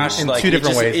Josh, in like two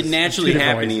different ways. It naturally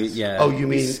happened. Oh, you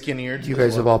mean skinnier? You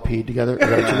guys have all peed together? Is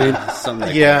that what you mean? Something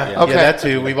like yeah, that. okay. That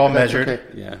too. We've all measured. Okay.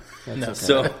 Yeah. Okay.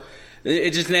 So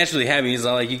it just naturally happened. He's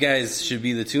like, you guys should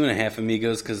be the 2.5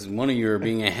 Amigos because one of you are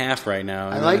being a half right now.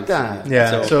 I like that.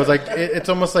 Yeah. So it's like it's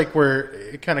almost like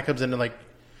it kind of comes into like.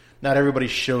 Not everybody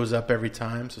shows up every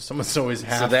time, so someone's always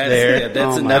half there. Yeah,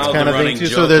 that's kind of thing too.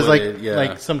 So there's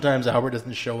like sometimes Albert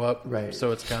doesn't show up, right?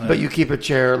 So it's kind of. But you keep a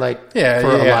chair for yeah,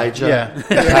 Elijah,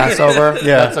 Passover.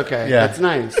 Yeah, that's okay. Yeah. That's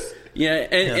nice. Yeah,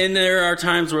 and there are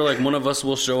times where like one of us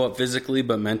will show up physically,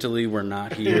 but mentally we're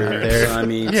not here. So, I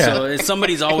mean, so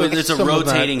somebody's always it's a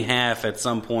rotating half at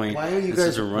some point. Why are you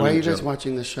guys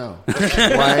watching the show?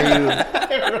 Why are you?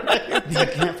 You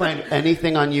can't find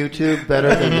anything on YouTube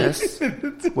better than this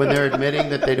when they're admitting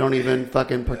that they don't even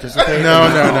fucking participate. No.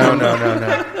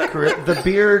 The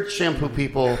beard shampoo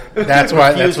people. That's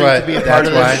why. To be a part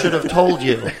of this should have told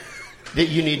you that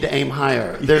you need to aim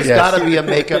higher. There's got to be a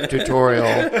makeup tutorial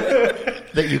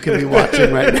that you can be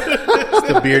watching right now. It's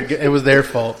the beard. It was their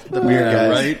fault. The beard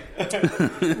guys.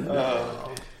 Right?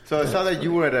 So I saw that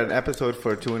you were at an episode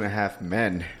for 2.5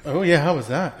 Men. Oh yeah, how was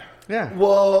that? Yeah.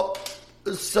 Well,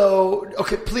 so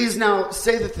okay, please now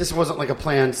say that this wasn't like a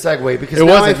planned segue because it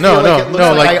wasn't.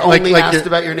 I only like asked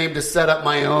about your name to set up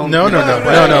my own. No.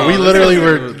 We literally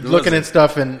were looking at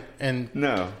stuff and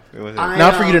no, it wasn't.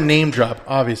 Not for you to name drop,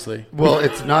 obviously. Well,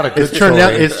 it's not a good story.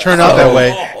 story. It's turned out that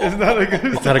way.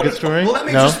 It's not a good story. Well, let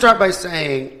me just start by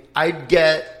saying I'd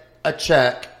get a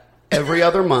check every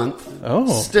other month. Oh,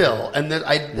 still, and then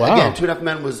again, 2.5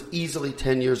 Men was easily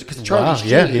 10 years because Charlie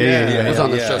Sheen was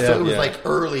on the show, so it was like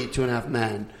early 2.5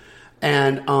 Men,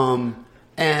 and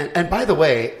by the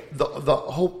way,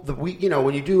 the week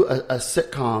when you do a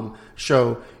sitcom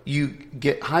show, you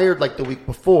get hired like the week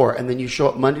before, and then you show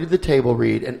up Monday to the table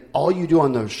read, and all you do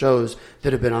on those shows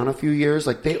that have been on a few years,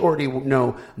 like they already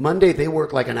know Monday they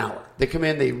work like an hour. They come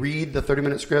in, they read the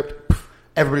 30-minute script,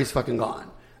 everybody's fucking gone.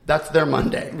 That's their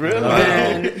Monday. Really?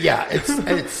 Then, yeah,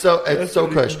 it's so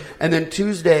cush. And then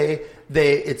Tuesday,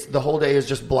 the whole day is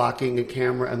just blocking and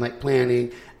camera and like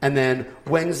planning. And then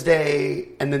Wednesday,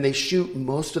 and then they shoot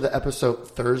most of the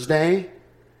episode Thursday,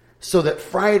 so that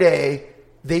Friday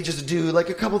they just do like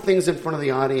a couple things in front of the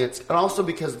audience. And also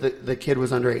because the kid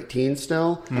was under 18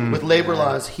 still, with labor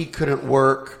laws, he couldn't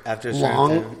work after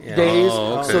long days.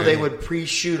 So they would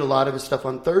pre-shoot a lot of his stuff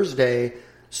on Thursday,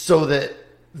 so that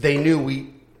they knew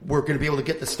we're going to be able to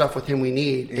get the stuff with him we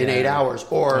need in 8 hours,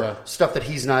 or stuff that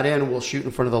he's not in, we'll shoot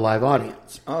in front of the live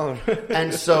audience. Oh,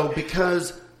 and so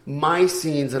because my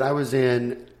scenes that I was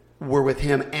in were with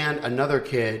him and another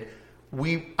kid,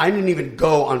 I didn't even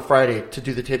go on Friday to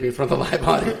do the taping in front of the live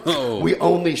audience. We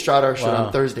only shot our shit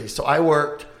on Thursday. So I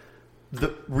worked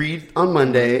the read on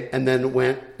Monday and then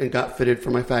went and got fitted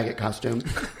for my faggot costume.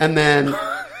 And then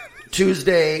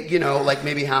Tuesday, like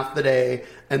maybe half the day,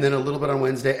 and then a little bit on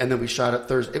Wednesday, and then we shot it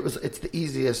Thursday. It's the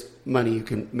easiest money you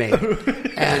can make,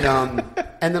 and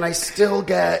then I still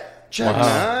get checks.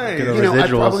 Nice. I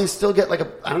probably still get like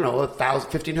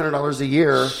 $1,500 a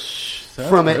year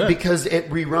from it because it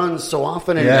reruns so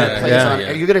often and it plays on.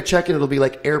 You get a check and it'll be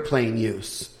like airplane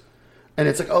use. And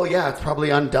it's like, oh yeah, it's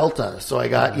probably on Delta. So I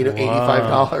got,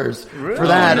 $85 for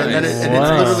that. And then it's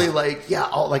literally like,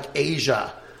 all like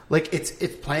Asia. Like it's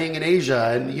playing in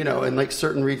Asia and, and like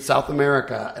certain reads South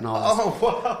America and all this. Oh,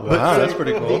 wow. Wow, that's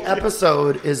pretty cool. The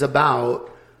episode is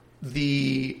about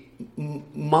the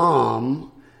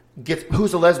mom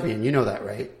who's a lesbian. You know that,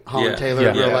 right? Holland Taylor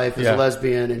in real life is a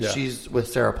lesbian, and she's with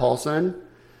Sarah Paulson,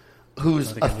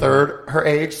 who's a third her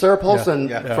age. Sarah Paulson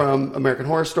from American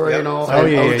Horror Story and all, and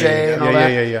OJ and all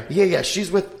that. Yeah.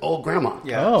 She's with old grandma.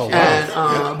 Yeah. Oh,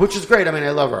 wow. And which is great. I mean,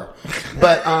 I love her.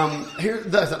 But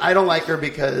listen, I don't like her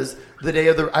because the day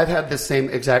of I've had this same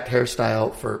exact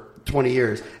hairstyle for 20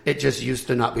 years. It just used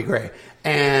to not be gray.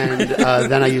 And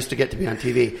then I used to get to be on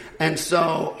TV. And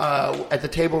so at the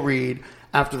table read,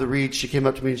 after the read, she came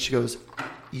up to me and she goes,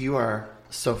 "You are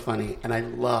so funny, and I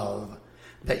love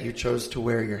that you chose to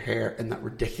wear your hair in that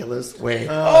ridiculous way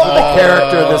for the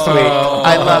character this week.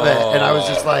 I love it." And I was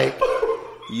just like,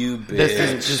 "You bitch.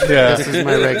 This is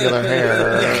my regular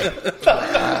hair."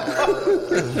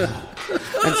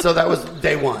 And so that was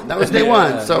day one.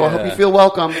 So I hope you feel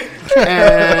welcome.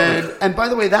 And by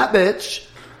the way, that bitch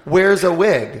wears a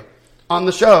wig on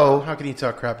the show. How can you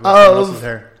talk crap about someone else's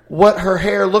hair? What her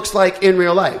hair looks like in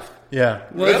real life. Yeah.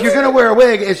 If you're going to wear a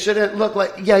wig, it shouldn't look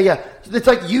like... Yeah. It's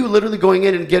like you literally going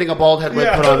in and getting a bald head wig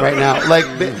put on right now. Like,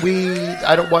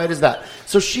 why is that?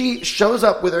 So she shows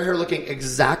up with her hair looking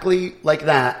exactly like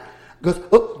that, goes,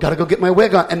 "Oh, got to go get my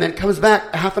wig on," and then comes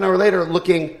back half an hour later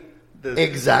looking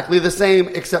exactly the same,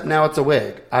 except now it's a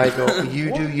wig. I go,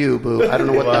 "You do you, boo." I don't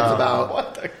know what that's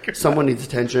about. Someone needs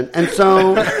attention. And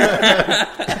so...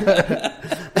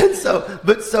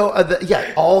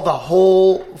 all the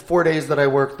whole 4 days that I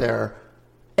worked there,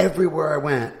 everywhere I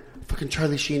went, fucking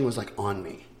Charlie Sheen was like on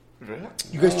me. Really?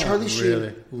 You guys, Charlie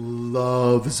Sheen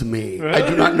loves me. I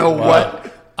do not know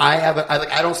what I haven't.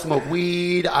 I don't smoke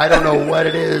weed. I don't know what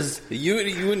it is. You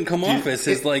wouldn't come off as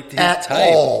his type at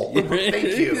all.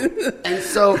 Thank you. And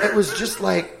so it was just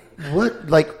like, what,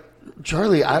 like.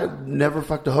 Charlie, I never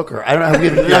fucked a hooker. I don't know. We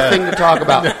have nothing to talk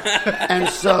about. And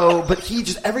so, but he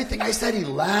just, everything I said, he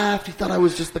laughed. He thought I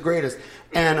was just the greatest.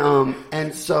 And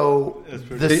so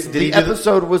the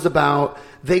episode was about,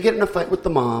 they get in a fight with the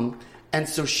mom. And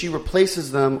so she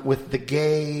replaces them with the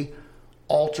gay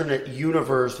alternate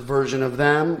universe version of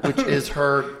them, which is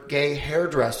her gay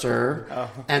hairdresser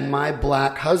and my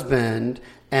black husband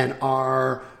and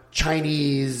our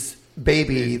Chinese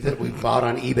baby that we bought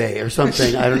on eBay or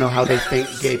something. I don't know how they think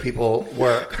gay people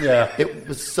work. Yeah. It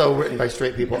was so written by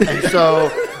straight people. And so,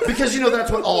 because,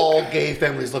 that's what all gay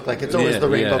families look like. It's always the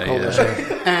Rainbow Coalition.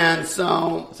 And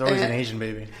so... It's always an Asian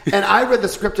baby. And I read the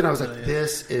script and I was like,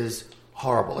 this is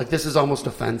horrible. Like, this is almost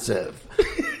offensive.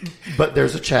 But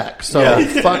there's a check. So,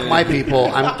 fuck my people.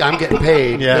 I'm getting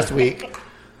paid this week.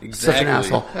 Exactly. Such an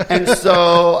asshole. And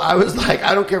so I was like,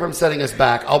 I don't care if I'm setting us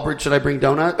back. Should I bring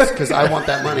donuts? Because I want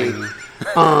that money.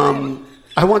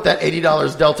 I want that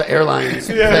 $80 Delta Airlines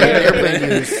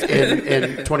airplane use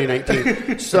in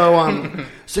 2019.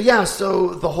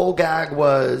 So the whole gag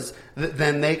was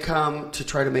then they come to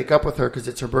try to make up with her because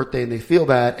it's her birthday and they feel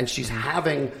bad. And she's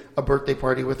having a birthday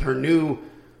party with her new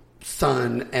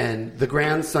son, and the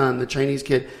grandson, the Chinese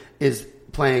kid, is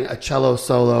playing a cello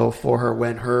solo for her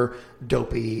when her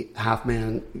dopey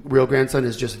half-man real grandson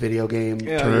is just video game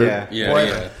turd.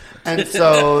 Yeah. And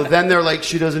so then they're like,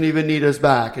 she doesn't even need us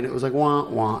back. And it was like, wah,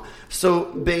 wah.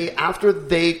 So after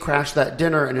they crash that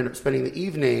dinner and end up spending the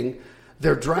evening,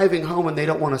 they're driving home and they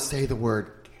don't want to say the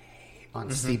word gay on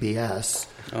CBS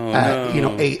at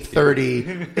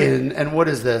 8:30 and what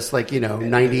is this?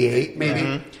 98 maybe?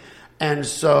 Mm-hmm. And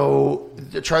so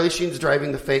Charlie Sheen's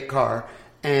driving the fake car.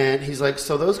 And he's like,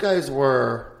 so those guys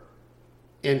were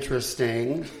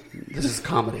interesting. This is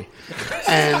comedy.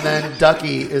 And then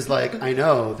Ducky is like, I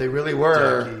know, they really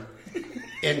were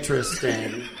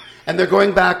interesting. And they're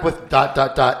going back with ...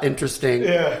 interesting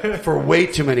for way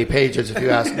too many pages, if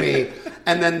you ask me.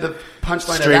 And then the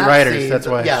punchline of that scene... That's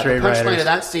why. Yeah, the punchline of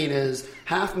that scene is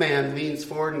Half Man leans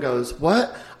forward and goes,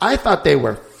 what? I thought they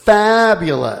were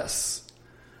fabulous.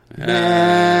 And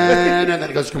then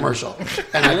it goes commercial,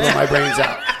 and I blow my brains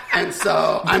out. And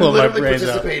so I'm literally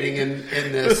participating in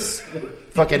this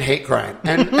fucking hate crime.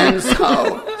 And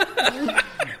so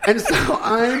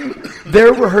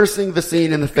they're rehearsing the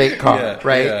scene in the fake car,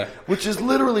 right? Yeah. Which is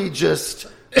literally just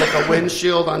like a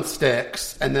windshield on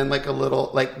sticks, and then like a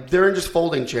little, like they're in just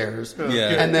folding chairs,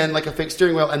 and then like a fake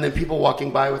steering wheel, and then people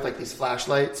walking by with like these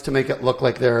flashlights to make it look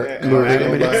like they're moving. I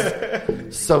mean,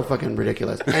 it's so fucking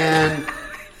ridiculous. And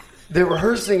they're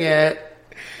rehearsing it,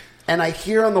 and I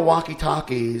hear on the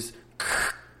walkie-talkies,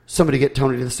 somebody get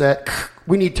Tony to the set.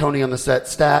 We need Tony on the set.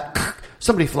 Stat.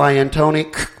 somebody fly in, Tony.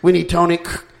 We need Tony.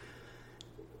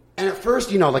 And at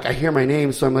first, like I hear my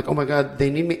name, so I'm like, oh my God, they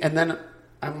need me. And then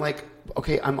I'm like,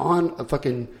 okay, I'm on a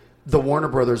fucking the Warner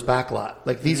Brothers backlot.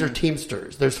 Like these are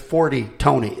Teamsters. There's 40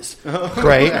 Tonys,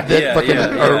 right? That fucking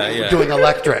are doing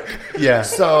electric. Yeah.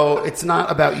 So it's not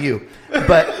about you.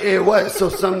 But it was. So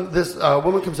this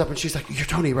woman comes up and she's like, you're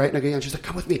Tony, right? And I go, yeah. And she's like,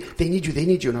 come with me. They need you.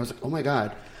 And I was like, oh my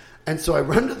God. And so I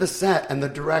run to the set and the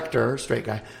director, straight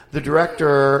guy, the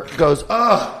director goes,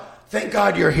 oh, thank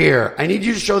God you're here. I need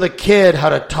you to show the kid how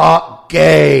to talk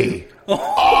gay.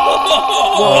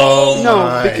 Oh, no,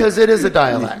 my. because it is a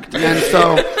dialect. And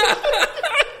so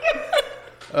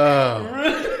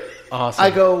awesome. I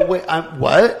go, wait,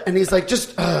 what? And he's like,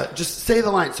 just say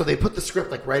the line. So they put the script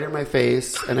like right in my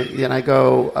face, and I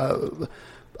go,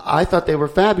 I thought they were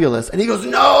fabulous. And he goes,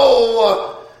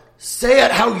 no, say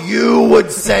it how you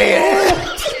would say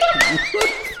it.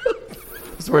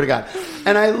 Swear to God.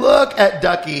 And I look at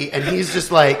Ducky, and he's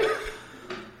just like,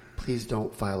 please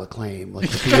don't file a claim.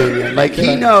 Like, the union. Like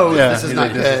he knows this is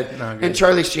not good. And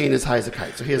Charlie Sheen is high as a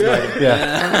kite, so he has no idea.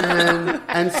 Yeah.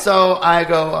 And so I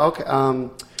go, okay,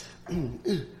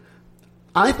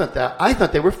 I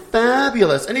thought they were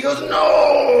fabulous. And he goes,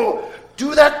 no,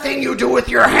 do that thing you do with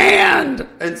your hand.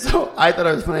 And so I thought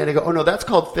I was funny. And I go, oh no, that's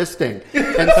called fisting.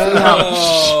 And see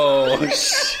how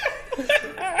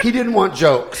he didn't want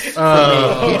jokes from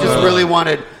me. He just really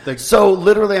wanted. So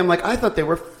literally, I'm like, I thought they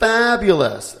were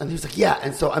fabulous. And he's like, yeah.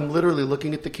 And so I'm literally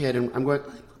looking at the kid, and I'm going,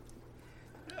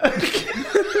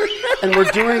 and we're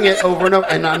doing it over and over.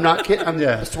 And I'm not kidding.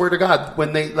 I swear to God,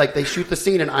 when they shoot the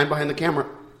scene, and I'm behind the camera.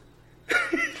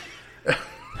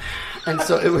 And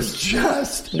so it was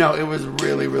it was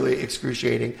really, really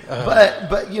excruciating.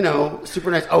 But super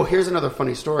nice. Oh, here's another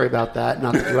funny story about that.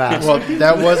 Not that you asked. Well,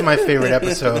 that was my favorite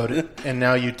episode, and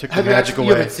now you took the magic away.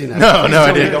 You haven't seen that. No,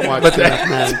 I didn't. Don't watch that,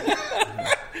 man.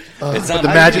 It's But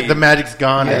the magic's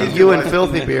gone. Yeah, you and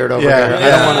Filthy Beard over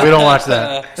here. We don't watch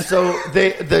that. So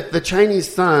the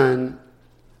Chinese son.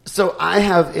 So I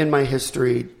have in my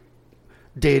history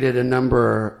dated a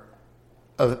number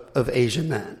of Asian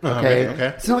men. Okay?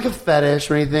 It's not like a fetish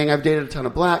or anything. I've dated a ton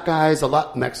of black guys, a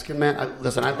lot Mexican men. I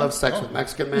love sex with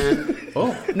Mexican men.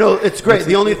 No, it's great.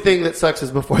 The only thing that sucks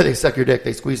is before they suck your dick,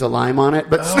 they squeeze a lime on it.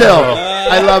 But still,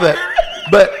 I love it.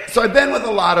 But so I've been with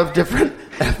a lot of different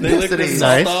ethnicities.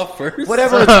 Nice. Off first.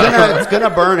 Whatever, it's gonna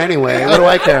burn anyway. What do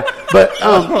I care?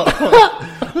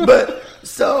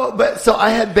 So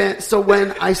I had been. So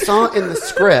when I saw in the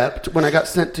script, when I got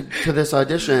sent to this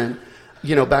audition,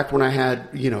 back when I had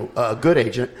a good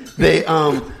agent, one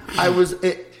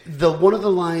of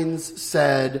the lines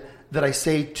said that I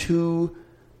say to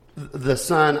the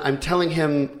son, I'm telling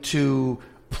him to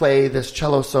play this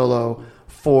cello solo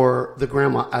for the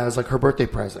grandma as like her birthday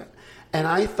present. And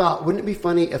I thought, wouldn't it be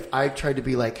funny if I tried to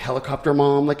be like helicopter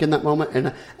mom, like in that moment?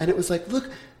 And it was like,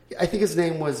 look, I think his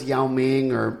name was Yao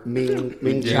Ming or Ming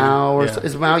Zhao or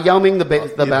is Yao Ming the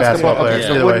basketball player? Okay,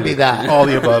 so it wouldn't be that. All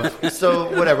the above.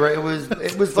 So whatever. It was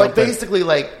like basically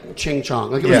like Ching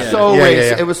Chong. Like it was so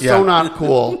racist. It was so not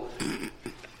cool.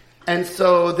 And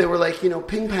so they were like,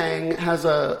 Ping Pang has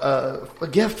a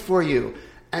gift for you.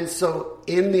 And so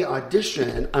in the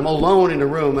audition, I'm alone in a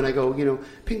room, and I go,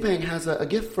 Ping Pang has a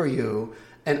gift for you.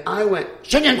 And I went,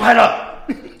 新年快乐!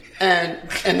 and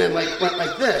then went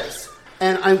like this.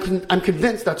 And I'm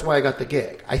convinced that's why I got the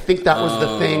gig. I think that was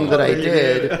the thing that I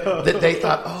did that they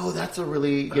thought, oh, that's a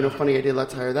really funny idea.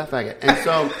 Let's hire that faggot. And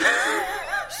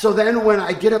so then when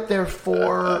I get up there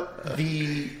for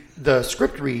the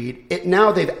script read,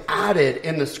 now they've added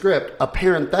in the script a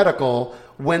parenthetical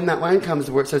when that line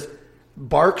comes where it says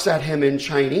barks at him in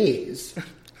Chinese.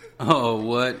 Oh,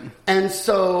 what? And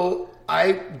so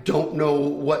I don't know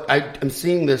what I'm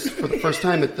seeing this for the first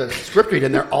time at the script read,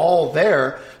 and they're all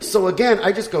there. So again,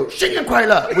 I just go 新年快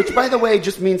乐, which by the way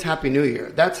just means Happy New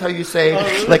Year. That's how you say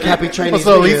like Happy Chinese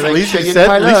New Year. At least you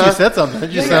said something.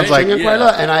 It just sounds like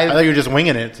and I thought you were just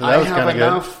winging it. So that was kind of good.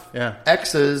 I have enough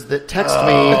exes that text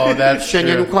me that's 新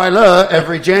年快乐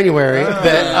every January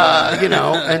that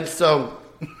and so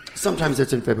sometimes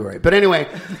it's in February. But anyway,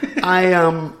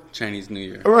 Chinese New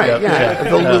Year. Right,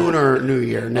 the Lunar New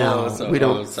Year now. We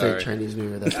don't say Chinese New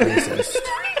Year. That's racist.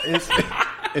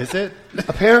 Is it?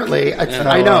 Apparently.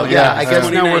 I know, I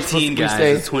guess now we're supposed to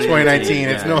say 2019.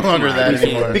 It's no longer that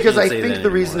anymore. Because I think the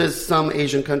reason is some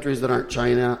Asian countries that aren't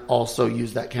China also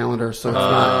use that calendar. So it's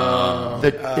not...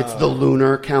 It's the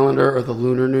lunar calendar or the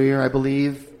Lunar New Year, I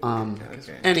believe.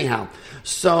 Anyhow.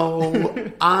 So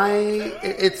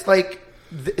it's like...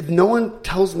 No one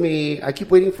tells me... I keep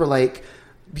waiting for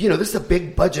this is a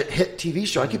big budget hit TV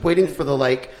show. I keep waiting for the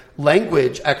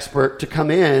language expert to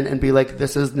come in and be like,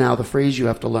 this is now the phrase you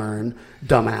have to learn,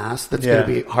 dumbass. That's going to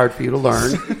be hard for you to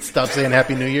learn. Stop saying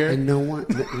Happy New Year. And no one.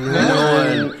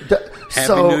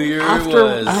 Happy New Year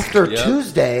after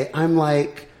Tuesday, I'm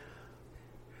like,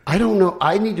 I don't know.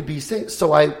 I need to be saying.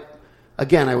 So I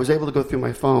was able to go through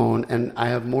my phone, and I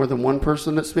have more than one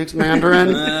person that speaks Mandarin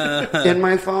in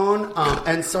my phone.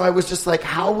 And so I was just like,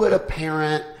 how would a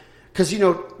parent? Because,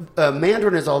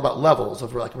 Mandarin is all about levels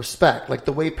of respect. Like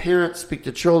the way parents speak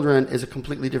to children is a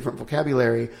completely different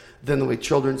vocabulary than the way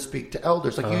children speak to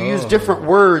elders. Like you use different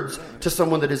words to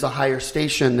someone that is a higher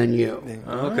station than you.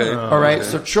 Okay. All right. Okay.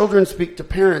 So children speak to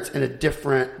parents in a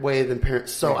different way than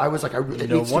parents. So I was like, it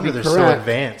needs to be they're correct. So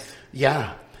advanced.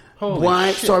 Yeah.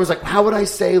 Holy shit. So I was like, how would I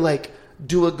say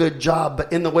do a good job,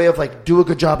 but in the way of do a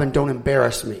good job and don't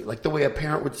embarrass me? Like the way a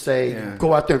parent would say,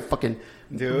 go out there and fucking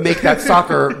make that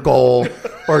soccer goal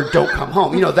or don't come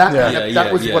home. That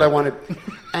was what I wanted.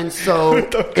 And so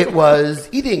it was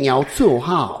eating yao zu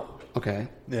hao. Okay.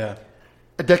 Yeah.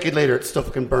 A decade later, it's still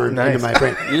fucking burned into my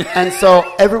brain. And so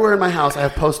everywhere in my house, I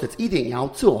have Post-its. Eating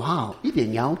yao zu hao.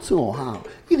 Eating yao zu hao.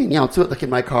 Eating yao zu, like in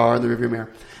my car in the rearview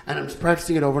mirror. And I'm just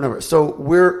practicing it over and over. So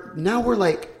we're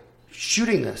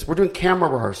shooting this. We're doing camera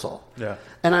rehearsal. Yeah.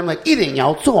 And I'm like, eating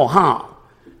yao zu hao.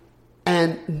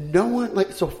 And no one,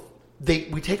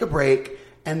 we take a break,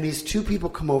 and these two people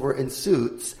come over in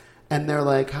suits, and they're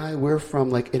like, hi, we're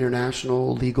from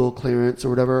international legal clearance or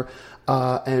whatever,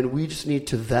 and we just need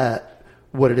to vet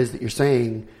what it is that you're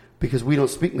saying because we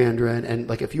don't speak Mandarin, and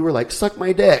if you were suck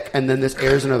my dick, and then this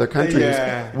airs in other countries,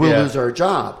 we'll lose our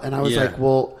job. And I was like,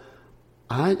 well,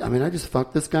 I just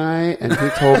fucked this guy, and he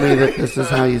told me that this is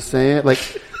how you say it.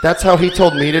 That's how he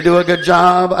told me to do a good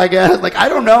job, I guess. I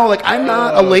don't know. I'm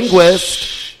not a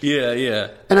linguist. Yeah.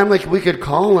 And I'm like, we could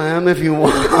call him if you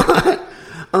want.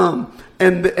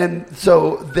 And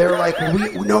so they're like,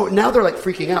 now they're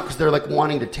freaking out because they're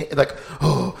wanting to take,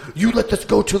 oh, you let this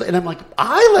go and I'm like,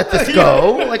 I let this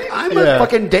go. I'm a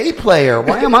fucking day player.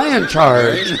 Why am I in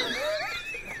charge?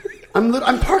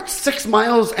 I'm parked 6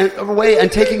 miles away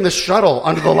and taking the shuttle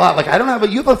under the lot.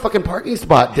 You have a fucking parking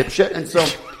spot, dipshit. And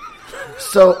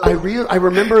so I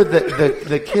remember that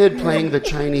the kid playing the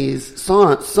Chinese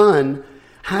son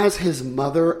has his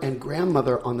mother and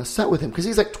grandmother on the set with him because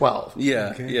he's 12.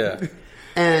 Yeah, yeah.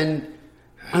 And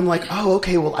I'm like, oh,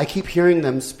 okay, well, I keep hearing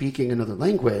them speaking another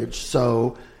language,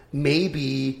 so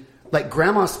maybe,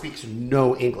 grandma speaks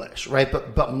no English, right?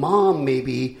 But mom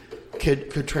maybe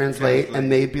could translate,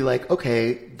 and they'd be like,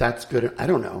 okay, that's good. I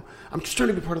don't know. I'm just trying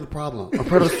to be part of the problem. I'm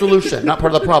part of the solution, not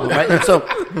part of the problem, right? And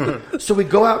so we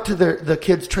go out to the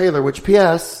kid's trailer, which,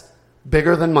 P.S.,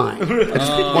 bigger than mine. I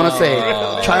just want to say,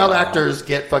 child actors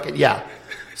get fucking, yeah.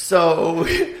 So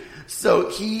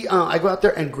I go out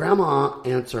there and grandma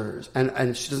answers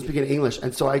and she doesn't speak any English.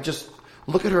 And so I just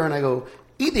look at her and I go,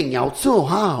 eating yao zu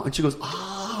hao. And she goes,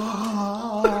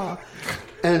 ah.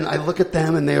 And I look at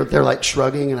them and they're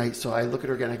shrugging. And so I look at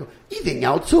her again and I go, eating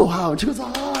yao zu hao. And she goes,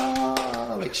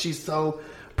 ah. She's so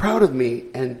proud of me.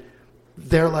 And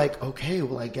they're like, okay,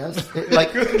 well, I guess.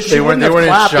 She wouldn't have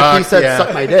clapped if he said,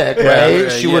 suck my dick,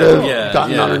 right? She would have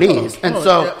gotten on her knees. And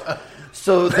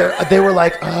so they were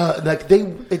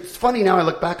it's funny now I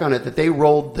look back on it that they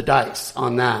rolled the dice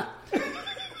on that.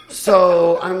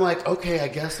 So I'm like, okay, I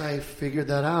guess I figured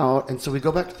that out. And so we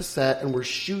go back to the set and we're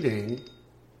shooting.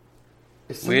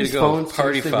 Way to go,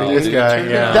 party foul. This guy,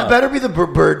 That better be the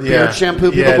beard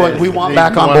shampoo people going, we want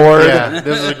back on board. Yeah,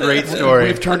 this is a great story.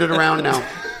 We've turned it around now.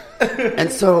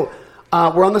 And so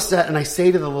we're on the set, and I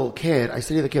say to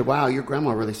the kid, wow, your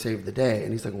grandma really saved the day.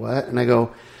 And he's like, what? And I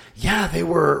go, yeah, they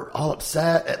were all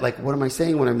upset at, what am I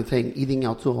saying when I'm saying eating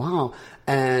yao zu hao?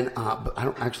 And but I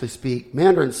don't actually speak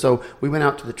Mandarin. So we went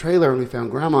out to the trailer, and we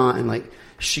found grandma, and,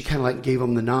 she kind of, gave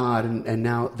them the nod, and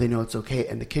now they know it's okay.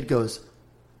 And the kid goes,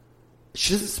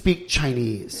 she doesn't speak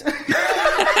Chinese.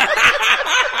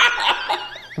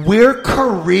 We're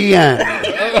Korean.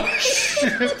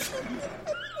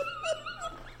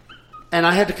 And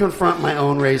I had to confront my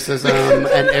own racism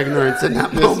and ignorance in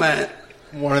that moment.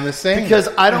 One and the same. Because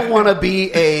I don't want to be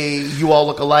a you all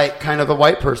look alike kind of a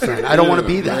white person. I don't want to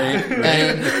be that. Right.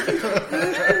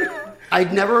 And I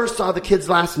never saw the kid's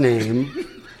last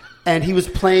name. And he was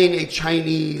playing a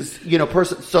Chinese,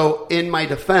 person. So in my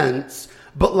defense,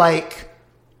 but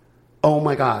oh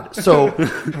my God. So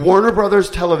Warner Brothers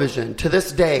Television to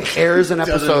this day airs an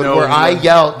episode where I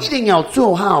yell, eating yao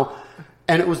zu hao.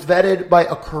 And it was vetted by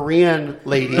a Korean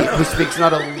lady who speaks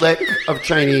not a lick of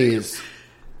Chinese.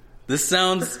 This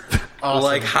sounds awesome.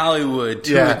 Like Hollywood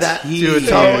to Yeah, a that- T. dude,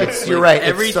 so it's- you're right, it's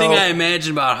Everything so I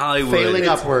imagine about Hollywood. failing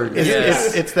upward.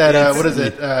 It's that what is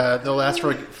it? They'll ask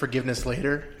for forgiveness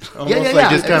later. Almost Yeah, like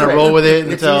just that's kind of right. roll with it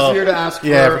It's until easier to ask for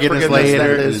forgiveness later. than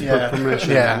it is yeah. for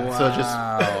permission. Yeah. Wow. So just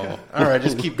all right,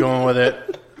 just keep going with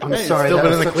it. I'm Hey, sorry, still that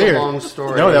been was in the such clear. a long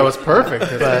story. No, that was perfect.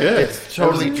 That's But good. it's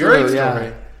totally that was a great true, yeah.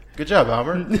 story. Good job,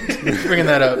 Albert. Thanks for bringing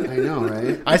that up. I know,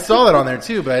 right? I saw that on there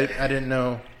too, but I didn't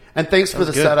know. And thanks for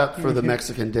the good. setup for the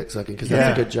Mexican dick sucking, because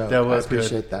that's a good joke. That was I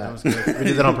appreciate good. that. Was good. We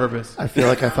did that on purpose. I feel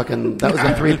like that was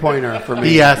a 3-pointer for me.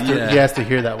 He asked to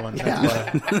hear that one.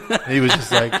 That's why. He was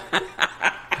just like,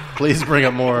 please bring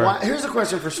up more. Here's a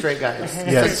question for straight guys.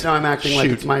 Yes. Since now I'm acting like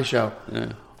Shoot. it's my show.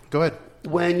 Go ahead.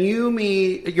 When you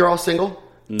meet, you're all single?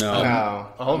 No.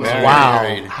 Almost. Very Wow.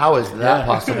 married. How is that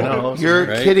possible? No, You're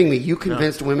right? kidding me. You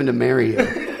convinced women to marry you.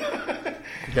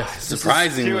 Yes.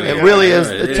 Surprisingly. It really is.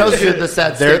 Yeah, It tells you the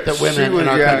sad state that women in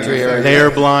our country are. They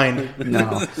are blind.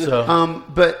 No. So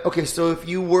But okay, so if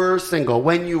you were single,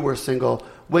 when you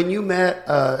met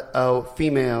a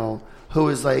female who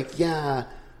was like, yeah,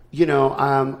 you know,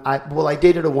 I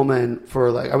dated a woman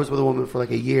I was with a woman for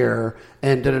like a year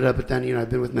and but then, you know, I've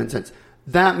been with men since.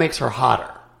 That makes her hotter,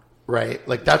 right?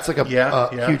 Like that's like a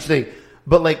huge thing.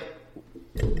 But like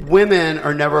women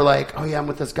are never like, oh yeah, I'm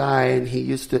with this guy and he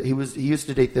used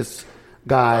to date this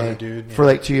guy Other dude, for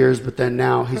like 2 years, but then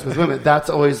now he's with women. That's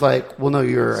always like, well, no,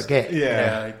 you're a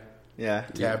gay. Yeah.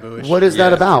 taboo-ish. What is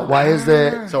that about? Why is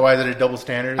it? So why is it a double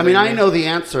standard? I mean, I know the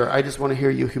answer. I just want to hear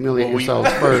you humiliate Well,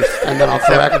 yourselves first, and then I'll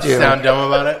correct you. Sound dumb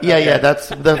about it? Yeah. That's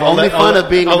the only fun of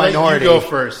being a minority. I'll let you go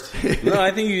first. No,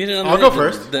 I think you hit it on the I'll head. go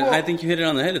first. I think you hit it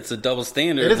on the head. It's a double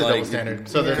standard. It is a double standard.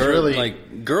 So there's really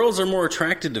like girls are more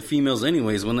attracted to females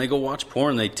anyways. When they go watch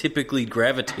porn, they typically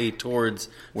gravitate towards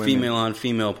female on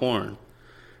female porn.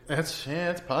 That's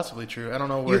possibly true. I don't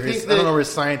know You where think his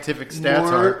scientific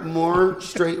stats are. More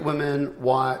straight women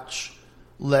watch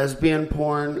lesbian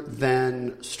porn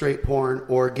than straight porn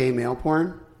or gay male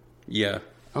porn? Yeah.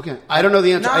 Okay, I don't know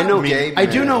the answer. Not I know gay I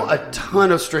do male. know a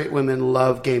ton of straight women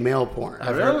love gay male porn.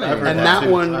 I've heard And that that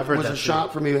too. one I've heard was that a too.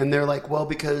 shock for me. And they're like, well,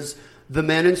 because the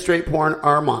men in straight porn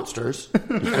are monsters,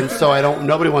 and so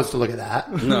nobody wants to look at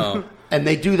that. No. And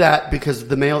they do that because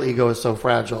the male ego is so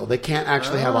fragile. They can't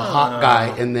actually have a hot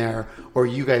guy in there, or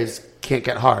you guys can't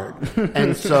get hard.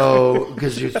 And so,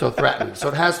 because you're so threatening. So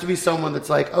it has to be someone that's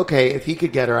like, okay, if he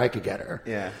could get her, I could get her.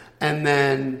 Yeah. And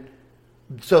then,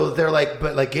 so they're like,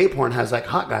 but like gay porn has like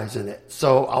hot guys in it.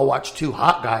 So I'll watch 2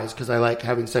 hot guys because I like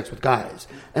having sex with guys.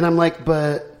 And I'm like,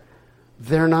 but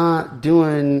they're not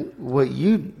doing what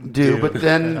you do. But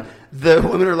then the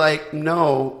women are like,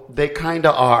 no, they kind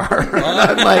of are. And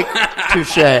I'm like,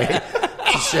 touche.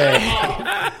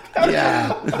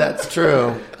 Yeah, that's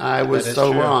true. I was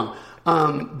so true. wrong.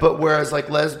 But whereas like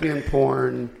lesbian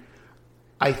porn,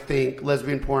 I think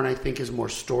is more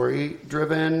story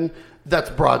driven. That's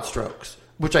broad strokes,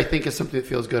 which I think is something that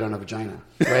feels good on a vagina,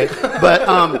 right?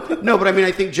 But no, but I mean,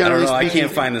 I think I generally don't know. I speaking,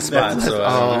 can't find the spot.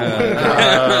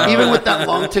 So even with that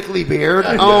long tickly beard,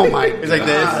 oh my god, It's like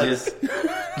this.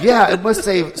 yeah, it must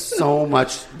save so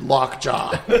much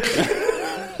lockjaw.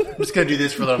 I'm just gonna do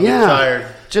this for a little. Yeah, I'm tired.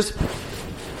 just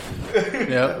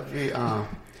Yep.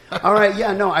 all right.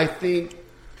 Yeah, no, I think.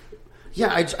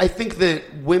 Yeah, I think that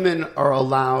women are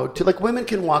allowed to, like, women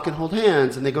can walk and hold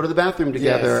hands and they go to the bathroom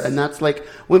together, Yes. and that's like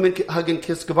women can hug and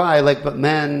kiss goodbye, like, but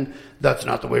men, that's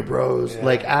not the way bros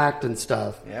like act and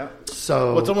stuff. Yeah.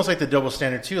 So Well, it's almost like the double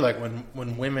standard too. Like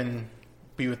when women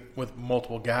be with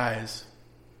multiple guys,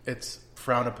 it's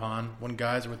frowned upon. When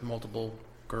guys are with multiple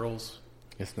girls,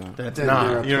 It's not. then it's Then not.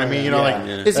 they're You know what I mean? You know, yeah.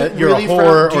 like Is it you're really a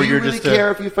whore, do or you you're really just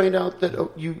care if you find out that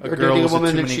you a are girl dating a with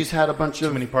woman too and many- she's had a bunch too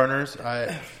of? many partners.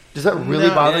 Does that really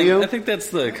No, bother you? I think that's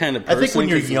the kind of I person. think when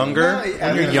you're 'cause- younger, No,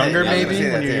 when you're younger, yeah, maybe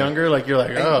yeah, when you're yeah. younger, like you're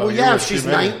like, oh, well, you're yeah, with if she's too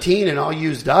many. 19 and all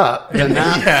used up, then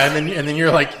that. Yeah, and then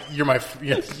you're like, you're my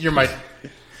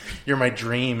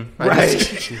dream,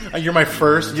 Right. You're my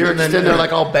first. You're and then, just in there,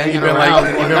 like, all banging you've been around. Like,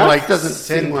 Well, you've been that like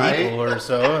doesn't 10 seem right. people or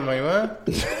so. I'm like, what?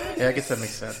 Yeah, I guess that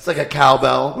makes sense. It's like a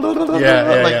cowbell. Yeah,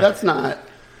 like yeah. that's not.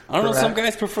 I don't know. Some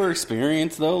correct. guys prefer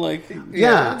experience though. Like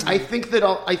Yeah, I think that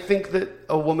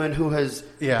a woman who has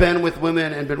Yeah. been with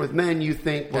women and been with men, you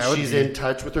think, well, That would she's be- in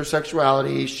touch with her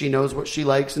sexuality. She knows what she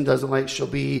likes and doesn't like. She'll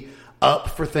be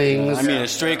up for things. I mean, a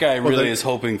straight guy Well, really the- is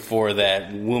hoping for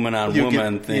that woman on You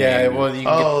woman get- thing. Yeah, well, you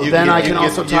can Oh, get, you then can I get- can you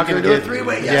also get- talk you her can into a get-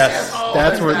 three-way. Yes, Yes, yes. Oh,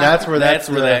 that's where that's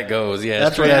where the- that goes. Yeah,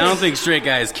 that's where I don't that's- think straight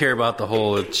guys care about the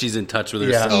whole. She's in touch with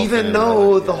Yeah. herself. even and-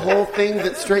 though the whole thing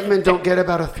that straight men don't get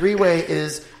about a three-way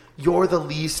is you're the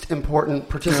least important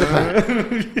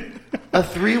participant. A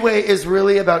three-way is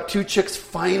really about two chicks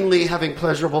finally having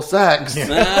pleasurable sex, and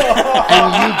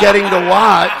you getting to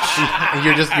watch. And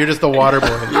you're just the water boy.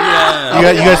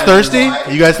 Yeah. You guys thirsty?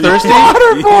 You guys thirsty?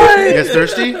 Water boy. You guys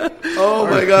thirsty? Oh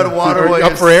my God, water boy!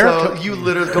 Up is for air? so- you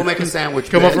literally go make a sandwich.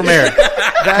 Come up bitch. from air.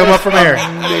 That Come is up from air.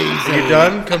 Amazing. You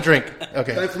done? Come drink.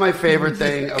 Okay. That's my favorite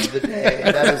thing of the day.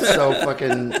 That is so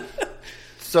fucking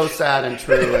so sad and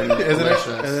true and delicious.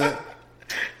 Isn't it?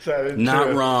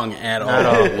 Not wrong at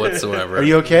all whatsoever. Are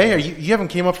you okay? You haven't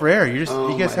came up for air. You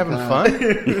Oh guys my having God.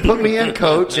 fun? Put me in,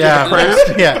 coach. Yeah.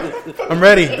 Yeah. I'm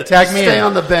ready. Tag me in. Stay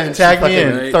on the bench. Tag you me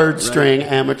in. fucking third string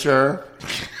amateur.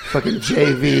 Fucking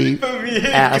JV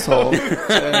asshole.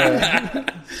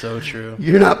 So true.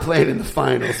 You're not playing in the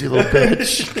finals, you little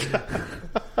bitch.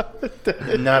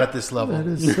 Not at this level. That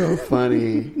is so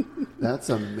funny. That's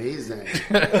amazing.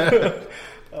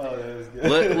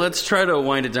 Let's try to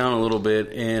wind it down a little bit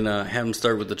and have him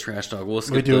start with the trash talk. We'll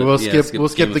skip We'll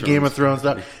skip the Game of Thrones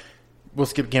stuff. We'll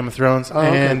skip Game of Thrones,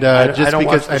 okay. and I just don't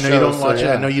because watch I the know you show, don't watch so it,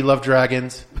 yeah. I know you love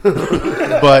dragons,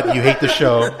 but you hate the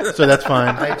show, so that's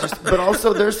fine. But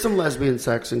also, there's some lesbian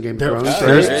sex in Game of Thrones.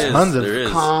 There's right? tons of there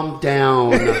is. Calm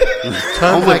down. tons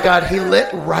Oh my of- God, he lit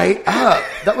right up.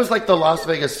 That was like the Las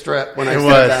Vegas Strip when I It said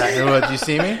was. that. It was. You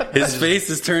see me? His face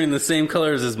is turning the same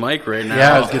color as his mic right now.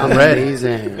 Yeah, I was getting red.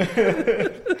 Amazing.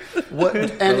 What?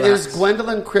 And is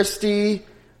Gwendolyn Christie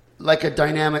like a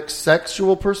dynamic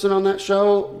sexual person on that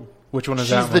show? Which one is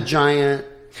She's that the one? giant,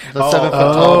 the 7 foot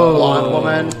tall blonde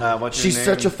woman. what's her She's name?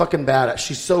 such a fucking badass.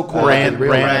 She's so cool. Brand in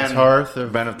real Brand life. Tarth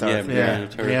of Brand of Tarth. Yeah.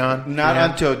 Breon. Not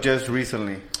Yeah. until just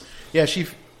recently. Yeah, she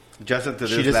Just until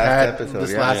she this just last had episode.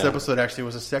 this yeah. last Yeah. episode actually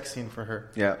was a sex scene for her,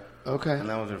 Yeah. Okay. And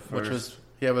that was her first. which was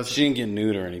it was She didn't get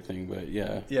nude or anything, but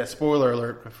yeah. spoiler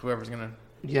alert if whoever's gonna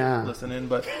Yeah. listen in,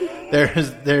 but there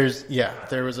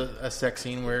was a sex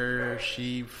scene where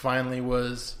she finally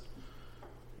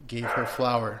gave her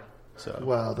flower. So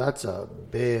Well, that's a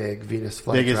big Venus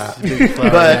biggest flytrap. big flower.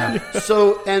 But yeah.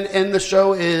 so and the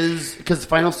show is because the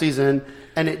final season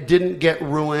and it didn't get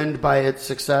ruined by its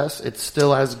success. It's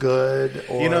still as good.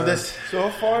 Or, You know this. So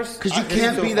far, because you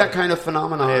can't be that kind of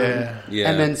phenomenon Yeah.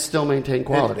 and then still maintain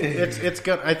quality. It's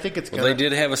good. I think it's good. Well, they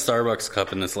did have a Starbucks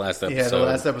cup in this last episode. Yeah, the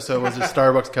last episode was a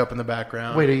Starbucks cup in the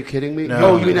background. Wait, are you kidding me? No,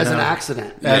 Oh, you mean as an no.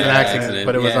 accident? As an accident,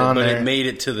 but it was on but there. it made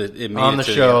it to the on the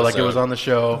to show, like it episode. was on the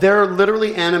show. They're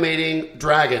literally animating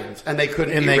dragons, and they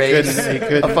couldn't And they erase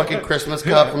couldn't. a fucking Christmas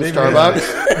cup from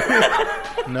Starbucks.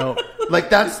 No, Like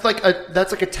that's like a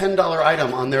 $10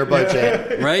 item on their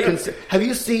budget, Right? Have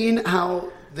you seen how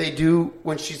they do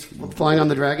when she's flying on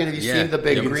the dragon? Have you Yeah. seen the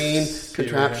big You can green see it,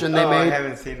 contraption I they made?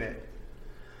 haven't seen it.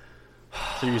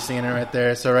 so you're seeing it right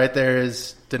there. So right there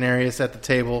is Daenerys at the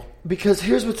table. Because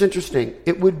here's what's interesting.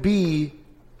 It would be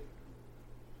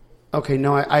okay.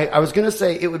 No, I was going to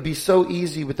say it would be so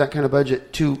easy with that kind of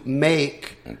budget to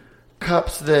make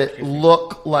cups that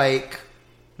look like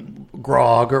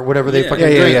grog or whatever they Yeah.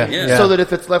 fucking Yeah, drink, yeah. so that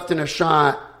if it's left in a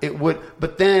shot, it would.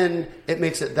 But then it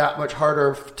makes it that much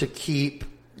harder to keep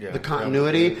the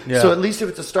continuity. Yeah. So at least if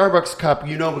it's a Starbucks cup,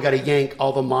 we got to yank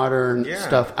all the modern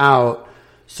stuff out.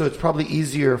 So it's probably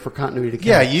easier for continuity to catch.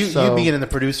 Yeah, you So- being in the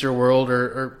producer world,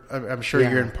 or I'm sure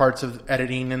Yeah. you're in parts of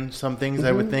editing and some things.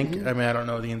 I would think. I mean, I don't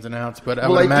know the ins and outs, but I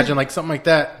Well, would I imagine did- like something like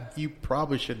that, you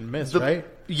probably shouldn't miss, right?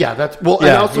 Yeah, that's well, Yeah,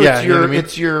 and also yeah, it's you know your what I mean?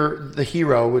 it's the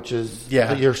hero, which is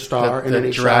your star The in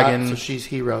any dragon. shot. So she's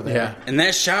hero there. Yeah. And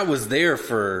that shot was there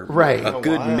for Right. a A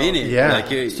good while. minute. Yeah.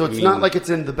 Like So it's not like it's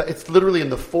in the it's literally in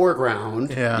the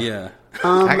foreground. Yeah, yeah.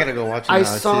 I gotta go watch it. I now.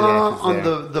 See saw that. on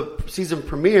the season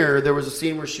premiere there was a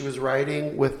scene where she was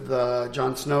riding with the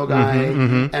Jon Snow guy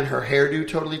and her hairdo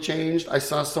totally changed. I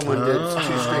saw someone did 2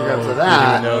 screen grabs of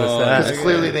that notice that. because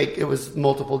clearly it was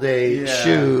multiple day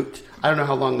shoot. I don't know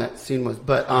how long that scene was,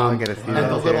 but gotta see and that,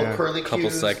 the little yeah. curly Couple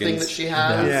cues thing seconds. that she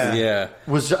has Yeah. Yeah.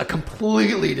 was a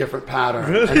completely different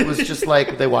pattern, and it was just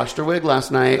like they washed her wig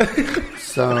last night,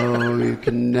 so you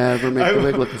can never make the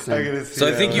wig look the same. So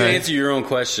I think you answer your own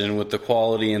question with the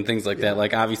quality and things like that.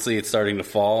 Like obviously it's starting to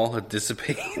fall,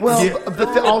 dissipate. Well,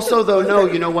 but also though, no,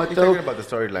 you know what You're though? talking about the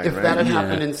storyline, If right? that had Yeah.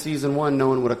 happened in season 1, no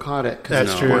one would have caught it. 'Cause That's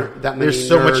there true. weren't that many There's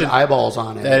so much eyeballs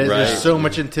on it. That is, Right. There's so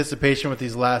much anticipation with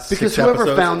these last because 6 whoever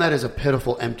episodes. found that is a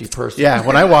pitiful, empty person. Yeah,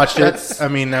 when I watched it, That's- I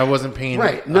mean, I wasn't paying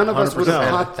Right. None of us would have 100%.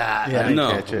 caught that. Yeah.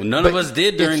 No, catch it. none But of us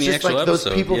did during it's the just actual like those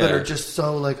episode. people yeah. that are just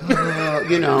so like,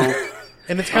 you know.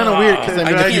 And it's kind of weird because I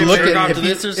mean, I if you can't look jerk off at to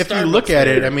this, there's if you Starbucks look at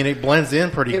it, there. I mean, it blends in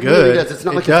pretty It good. really does. It's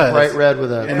not It like does. it's bright red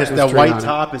with a and it's Christmas that tree white on it.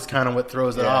 top is kind of what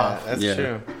throws it Yeah, off. that's Yeah.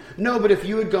 true. No, but if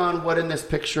you had gone, what in this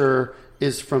picture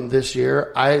is from this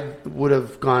year, I would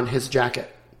have gone his jacket.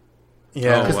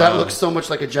 Yeah. Because that looks so much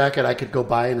like a jacket I could go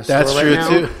buy in a store That's right true, now.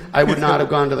 too. I would not have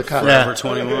gone to the cut. Forever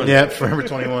 21. Yeah, Forever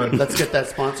 21. Let's get that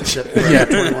sponsorship for Yeah.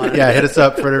 21. Yeah, hit us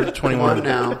up for 21 Come on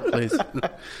now. please.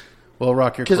 We'll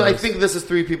rock your Because clothes. I think this is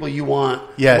 3 people you want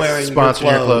Yes, wearing sponsor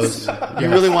your your clothes. clothes. You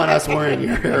Yes. really want us wearing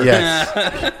your...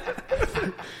 Yes.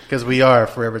 Because we are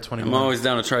Forever 21. I'm always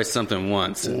down to try something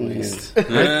once at least.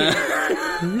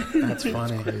 That's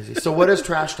funny. So what is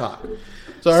Trash Talk?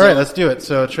 So, all right, let's do it.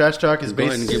 So, Trash Talk is Go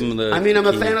ahead and give based... them the. I mean, I'm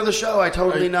a key. fan of the show. I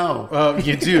totally know. Oh,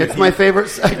 you do. It's my favorite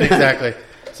segment. Exactly.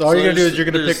 So, all you're going to do is you're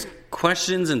going to there's pick...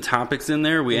 questions and topics in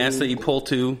there. We ask that you pull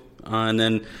 2, and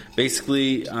then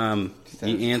basically you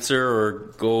answer or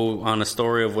go on a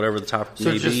story of whatever the topic So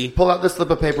may just be. pull out the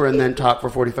slip of paper and then talk for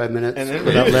 45 minutes And then-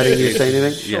 without letting you say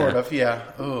anything? Sort of, yeah.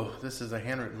 Oh, this is a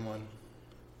handwritten one.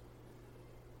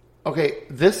 Okay,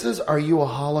 this is Are You a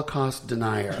Holocaust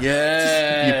Denier?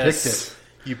 Yes.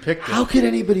 You picked it. How could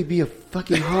anybody be a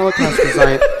fucking Holocaust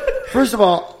denier? First of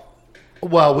all,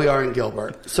 well, we are in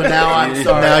Gilbert. So now I'm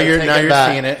sorry. Now I you're take now it you're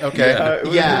back. seeing it. Okay.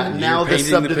 Yeah, now the painting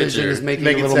the subdivision picture. is making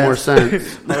Making a little more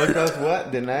sense. Holocaust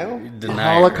what? Denial? Denier.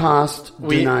 Holocaust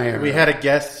We denier. had a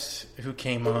guest who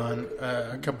came on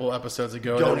a couple episodes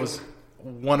ago. Don't- That was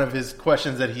one of his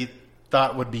questions that he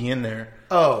thought would be in there.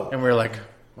 Oh. And we were like,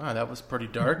 wow, that was pretty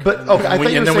dark. But, okay, I thought you were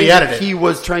and then saying we added that it. he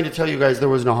was trying to tell you guys there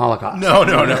was no Holocaust. No.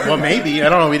 Well, maybe. I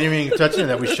don't know. We didn't even touch on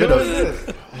that. We should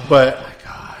have. But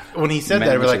when he said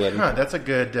that, we were like, huh, that's a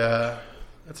good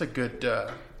It's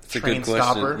a train good question.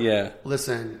 stopper. Yeah.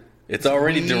 Listen, It's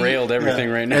already derailed everything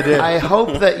right now. It did. I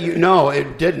hope that you... No,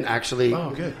 it didn't, actually. Oh,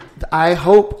 good. I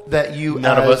hope that you,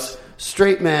 None as of us.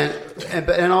 straight men,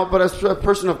 but as a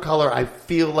person of color, I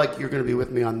feel like you're going to be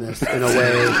with me on this in a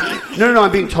way. No,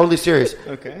 I'm being totally serious.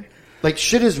 Okay. Like,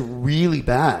 shit is really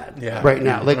bad Yeah. right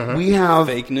now. Like, we have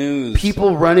Fake news.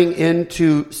 people running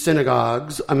into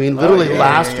synagogues. I mean, literally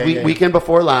weekend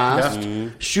before last,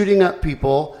 shooting up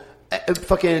people.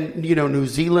 Fucking, New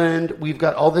Zealand. We've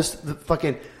got all this the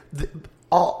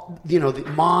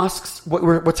mosques.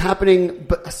 What's happening,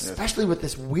 but especially with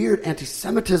this weird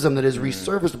anti-Semitism that has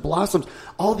resurfaced, blossoms.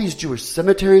 All these Jewish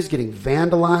cemeteries getting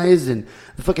vandalized, and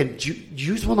the fucking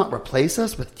Jews will not replace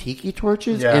us with tiki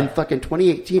torches in fucking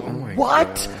 2018. What?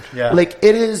 God. Yeah. Like,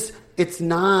 it is. It's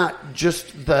not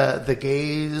just the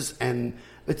gays, and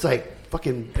it's like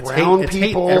fucking brown it's hate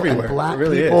people everywhere. and black It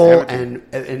really is. people Everything.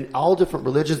 and all different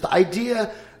religions. The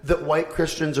idea that white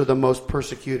Christians are the most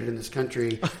persecuted in this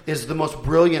country is the most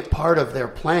brilliant part of their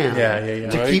plan. Yeah.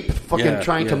 To Right? keep fucking Yeah,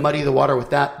 trying to yeah. muddy the water with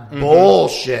that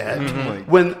bullshit.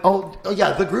 When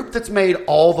the group that's made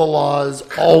all the laws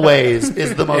always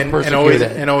is the most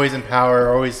persecuted. and always in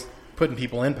power, always putting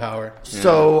people in power.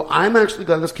 So I'm actually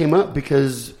glad this came up,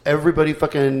 because everybody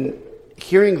fucking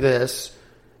hearing this,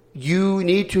 you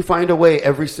need to find a way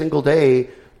every single day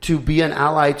to be an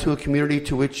ally to a community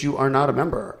to which you are not a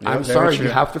member. I'm very sorry, true.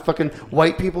 you have to fucking,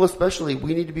 white people especially,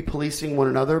 we need to be policing one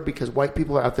another, because white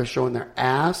people are out there showing their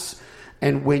ass.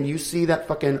 And when you see that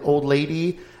fucking old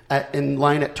lady in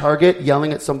line at Target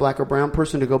yelling at some black or brown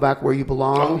person to go back where you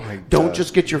belong, don't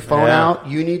just get your phone out.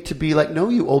 You need to be like, no,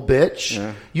 you old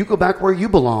bitch. You go back where you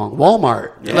belong.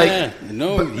 Walmart. Yeah.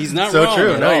 No, he's not So wrong.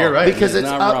 true. at No, all. you're right. Because He's it's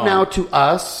not up wrong. now to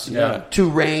us Yeah. to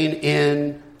rein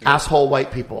in asshole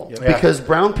white people. Yeah. Because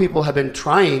brown people have been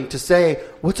trying to say,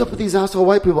 what's up with these asshole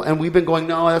white people? And we've been going,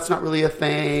 no, that's not really a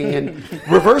thing. And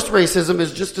reverse racism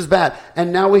is just as bad.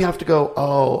 And now we have to go,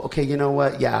 oh, okay, you know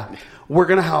what? Yeah. We're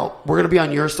going to help. We're going to be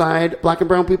on your side, black and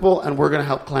brown people, and we're going to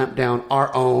help clamp down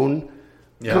our own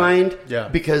kind,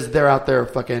 because they're out there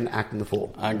fucking acting the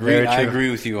fool. I agree. Very I true.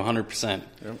 agree with you 100%.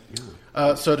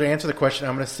 So to answer the question,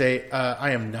 I'm going to say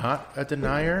I am not a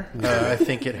denier. I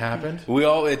think it happened. We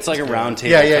all. It's like a round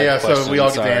table. Yeah. type So question. we all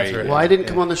get to Sorry. answer it. Well, I didn't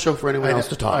come on the show for anyone else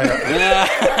to talk.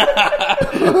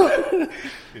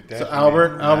 So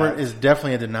Albert is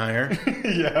definitely a denier.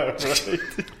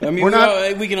 I mean, We're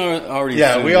not- we can already.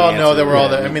 Yeah, assume we the all know answer. that we're all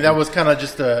there. I mean, that was kind of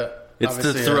just a. It's to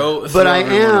obviously throw. But throw I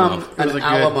everyone am off. an was a good-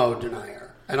 Alamo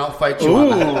denier, and I'll fight you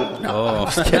on that. No, I'm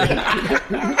just kidding.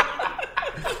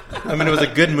 I mean, it was a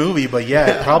good movie, but yeah,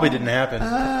 it probably didn't happen.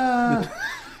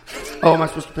 Oh, am I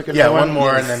supposed to pick another Yeah, one? one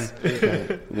more, and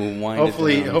then We'll wind it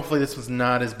hopefully down. this was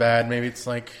not as bad. Maybe it's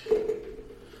like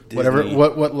Disney. whatever.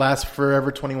 What last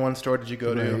Forever 21 store did you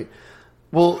go to? Right.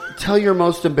 Well, tell your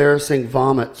most embarrassing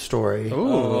vomit story.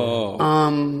 Oh.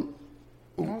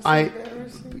 I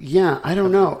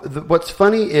don't know. What's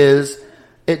funny is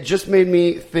it just made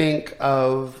me think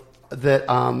of that.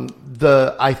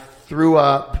 I threw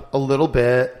up a little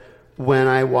bit when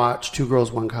I watched Two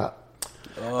Girls, One Cup.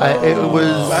 It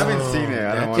was. I haven't seen it.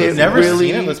 I don't want It to Never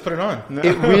really- seen it. Let's put it on.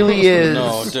 It really is.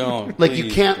 No, don't. Like, you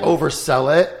please. can't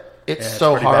oversell it. It's Yeah,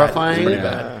 so pretty bad. horrifying. It's pretty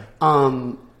bad.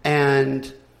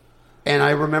 And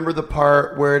I remember the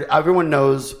part where everyone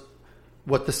knows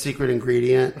what the secret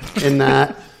ingredient in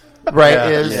that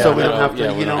is, so we don't have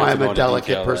to. we don't have I'm to go a into delicate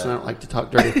detail person. that. I don't like to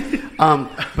talk dirty.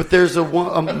 But there's a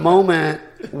moment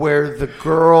where the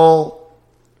girl,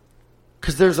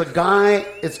 because there's a guy.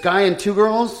 It's guy and two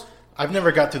girls. I've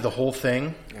never got through the whole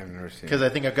thing I've never seen because I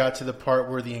think I got to the part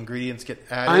where the ingredients get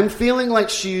added. I'm feeling like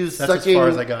she's That's sucking as far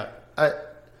as I got. a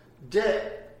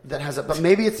dick that has it, but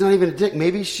maybe it's not even a dick.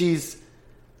 Maybe she's.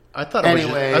 I thought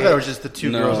Anyway. I thought it was just the two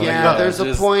No. girls. on the Yeah, cup. there's a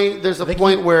just- point. There's a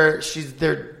point where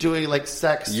they're doing like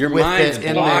sex Your with mind's it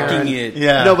in blocking there. it.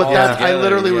 Yeah. No, but all that's I together,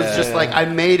 literally was yeah. just like I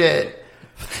made it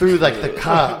through like the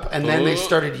cup, and then they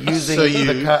started using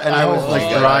the cup, and I was like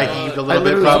like dry heaved a I little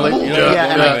bit, literally, probably.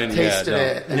 and I Yeah. tasted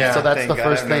it, and Yeah. so that's Thank the God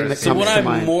first I've thing never that So comes what to I'm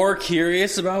mind. more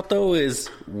curious about though is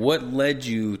what led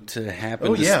you to happen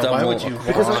Oh, to yeah, why stumble would you-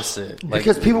 across it. Like,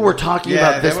 Because people were talking Yeah,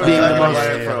 about this they were being the talking most,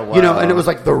 about it for a you know, while. and it was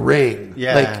like The Ring.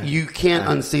 Yeah. Like, you can't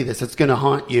unsee this. It's going to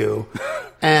haunt you.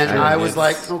 And I was it's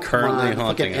like, oh, come currently on.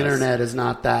 haunting Fucking us. internet is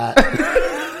not that.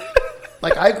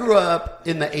 Like, I grew up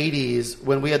in the 80s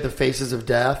when we had the Faces of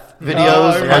Death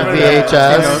videos on remember that.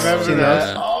 VHS. Seen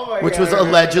those? Oh my Which God, was I remember-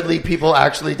 allegedly people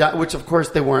actually died, which of course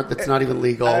they weren't. That's not even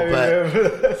legal. I But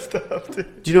remember that stuff,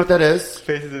 dude. do you know what that is?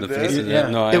 Faces of the Death. face of Yeah.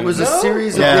 that. No, I It was a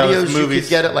series of Yeah, it was videos you movies. could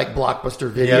get at like Blockbuster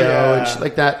Video Yeah. and shit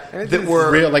like that It's that just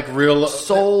were real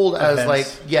sold as events.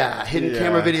 like hidden Yeah.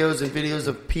 camera videos and videos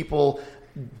of people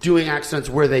doing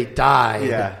accidents where they died.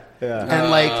 Yeah, yeah. And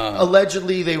like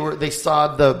allegedly they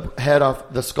sawed the head off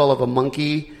the skull of a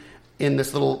monkey in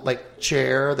this little like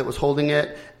chair that was holding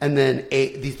it, and then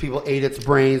these people ate its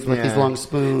brains with Yeah. these long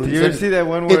spoons. Did you ever And see that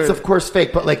one where- it's of course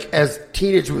fake, but like as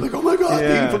teenagers we were like, oh my god,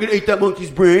 Yeah. you fucking ate that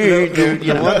monkey's brain, dude.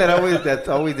 You The know? one that's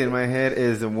always in my head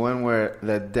is the one where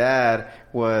the dad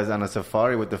was on a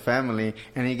safari with the family,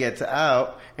 and he gets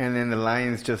out, and then the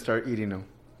lions just start eating him.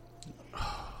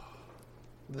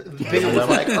 The video was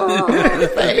like, oh,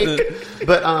 fake.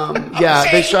 But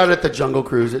they shot it at the Jungle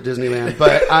Cruise at Disneyland.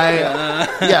 But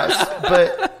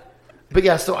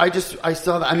so I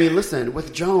saw that. I mean, listen,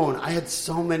 with Joan, I had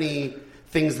so many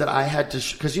things that I had to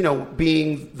because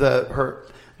being the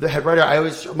head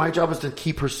writer, my job was to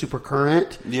keep her super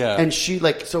current. Yeah. And she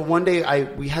so one day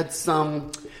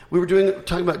we were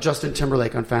talking about Justin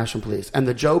Timberlake on Fashion Police, and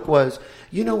the joke was,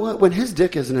 you know what? When his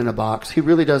dick isn't in a box, he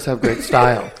really does have great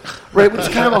style, right? Which is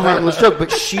kind of a harmless joke, but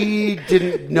she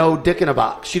didn't know dick in a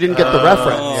box. She didn't get the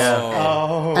reference.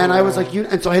 And I was like,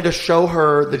 and so I had to show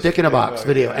her the dick in a box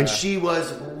video, and she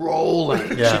was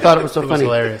rolling. Yeah. She thought it was so It was funny.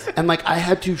 hilarious. And like, I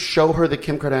had to show her the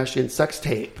Kim Kardashian sex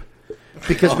tape.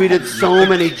 Because we did so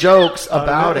many jokes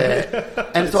about it.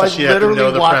 And so I she had to know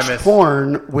literally the watched premise.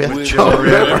 porn with Joan Joan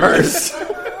Rivers.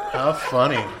 How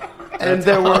funny. And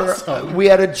we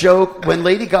had a joke when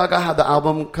Lady Gaga had the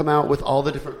album come out with all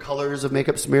the different colors of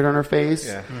makeup smeared on her face.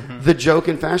 Yeah. Mm-hmm. The joke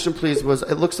in Fashion Please was,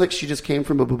 it looks like she just came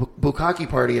from a bukkake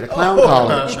party at a clown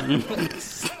college.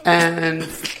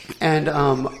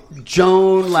 And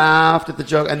Joan laughed at the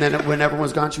joke, and then when everyone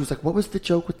was gone, she was like, "What was the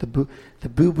joke with the boo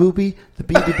booby, the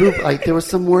bee boob?" Like there was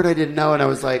some word I didn't know, and I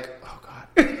was like, "Oh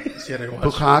God." She had to watch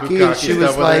Bukkake, and she was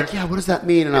stuff with like, her. "Yeah, what does that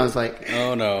mean?" And I was like,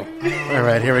 Oh no. All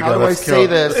right, here we "How go. do I Let's say go.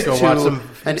 this Let's go to watch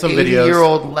an some videos.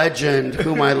 80-year-old legend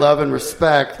whom I love and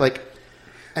respect?" Like,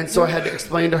 and so I had to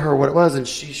explain to her what it was, and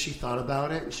she thought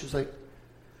about it, and she was like,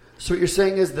 "So what you're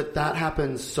saying is that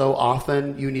happens so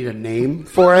often, you need a name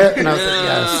for it?" And I was like,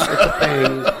 "Yes, it's a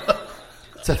thing.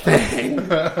 It's a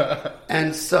thing."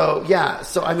 And so,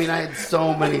 so I mean, I had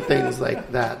so many things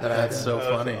like that I had That's to. so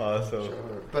funny. Awesome.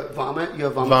 But vomit? You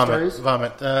have vomit stories?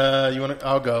 Vomit. You want to?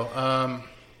 I'll go.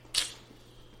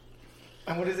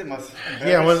 And what is it most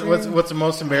Yeah. embarrassing? What's the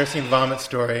most embarrassing vomit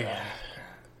story?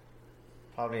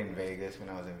 Probably in Vegas, when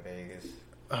I was in Vegas.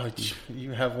 Oh,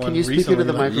 you have one. Can you speak recently,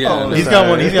 into the like- microphone? Yeah, He's got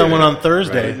one. He's got one on I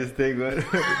Thursday. just think what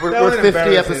We're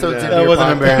 50 episodes into That your wasn't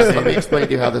podcast. embarrassing. Let me explain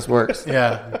to you how this works.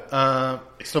 Yeah.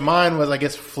 So mine was, I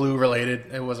guess, flu related.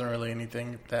 It wasn't really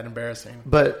anything that embarrassing.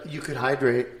 But you could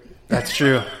hydrate. That's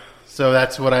true. So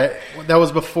that's what that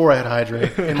was before I had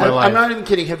hydrate in my life. I'm not even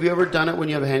kidding. Have you ever done it when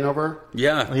you have a hangover?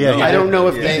 Yeah. Yeah, no. yeah. I don't know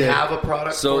if Yeah. they Yeah. have a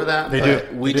product So for that. they but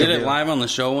do. We They did do. it live on the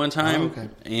show one time, Oh, okay.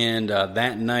 and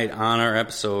that night on our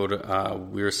episode,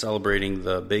 we were celebrating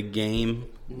the big game,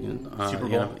 Super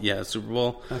Bowl? Yeah, Super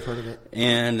Bowl. I've heard of it.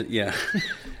 And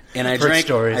and I I've heard drank.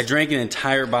 stories. I drank an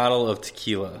entire bottle of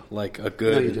tequila, like a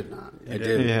good. No, you did not. I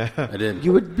did. Yeah. I did.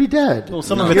 You would be dead. Well,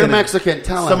 some of it's You're in his- Mexican.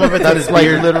 Tell Some him. of it's in That's his like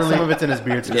beard. literally. Some of it's in his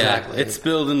beard. Yeah, Exactly. it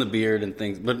spilled in the beard and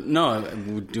things, but no,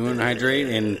 we're doing hydrate.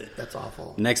 And That's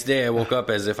awful. next day, I woke up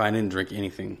as if I didn't drink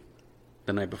anything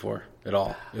the night before at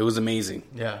all. It was amazing.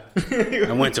 Yeah.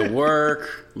 I went to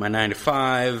work, my 9 to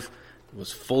 5,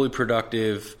 was fully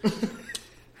productive.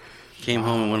 Came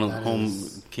home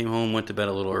and went to bed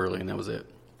a little early, and that was it.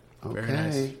 Okay. Very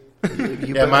nice.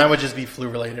 You Yeah, mine would just be flu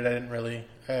related.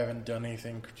 I haven't done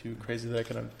anything too crazy that I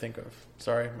can think of.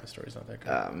 Sorry, my story's not that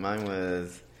good. Mine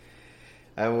was,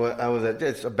 I was at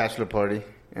it's a bachelor party,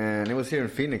 and it was here in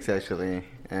Phoenix actually,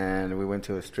 and we went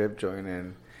to a strip joint,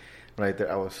 and right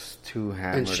there I was too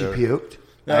hammered. And she puked.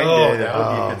 I Oh, did. that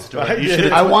would be a good story. I You did.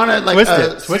 should I want to like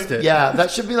twist it. Yeah,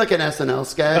 that should be like an SNL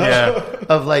sketch Yeah.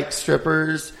 of like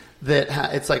strippers that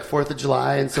it's like 4th of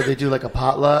July, and so they do like a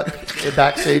potluck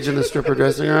backstage in the stripper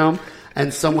dressing room,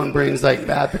 and someone brings like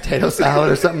bad potato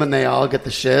salad or something, and they all get the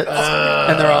shits,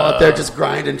 and they're all up there just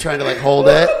grinding, trying to like hold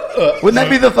it. Wouldn't that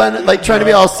be the fun? Like trying to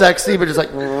be all sexy, but just like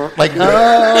oh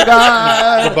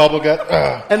god. The bubble gut.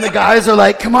 And the guys are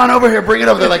like, come on over here, bring it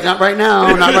over. They're like, not right now,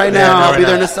 not right now. not I'll right be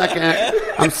there in now. a second.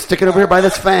 I'm sticking over here by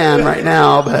this fan right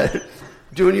now, but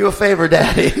doing you a favor,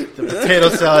 Daddy. The potato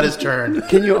salad is turned.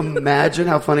 Can you imagine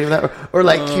how funny that would be? Or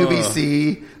like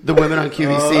QVC, the women on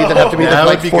QVC that have to be there that for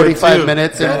would like be good 45 too.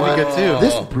 minutes. That'd And be good too.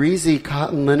 This breezy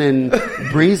cotton linen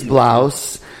breeze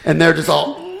blouse, and they're just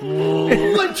all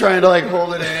like trying to like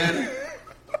hold it in.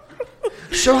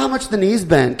 Show how much the knees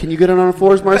bend. Can you get it on our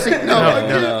floors, Marcy? No,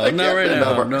 No, not right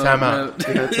now. No, Time out.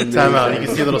 no. Time out. You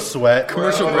can see a little sweat.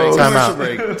 Commercial break. Time Commercial out.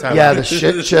 break. Time Yeah, out. the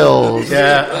shit chills.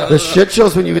 Yeah. The shit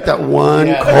chills when you get that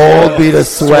one cold beat of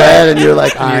sweat and you're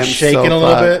like, I'm You're shaking so a little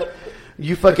fucked. bit.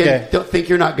 You fucking Okay. don't think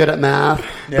you're not good at math,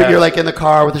 but Yeah. you're like in the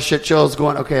car with the shit chills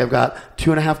going, okay, I've got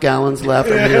 2.5 gallons left.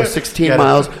 I'm going to go 16 Got it.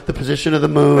 miles, the position of the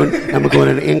moon, and we're going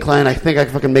in an incline. I think I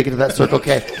can fucking make it to that circle.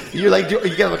 Okay. You're like,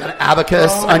 you got like an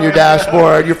abacus on your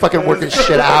dashboard. You're fucking working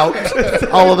shit out.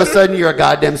 All of a sudden, you're a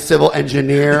goddamn civil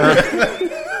engineer.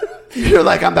 You're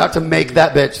like, I'm about to make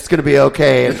that bitch. It's going to be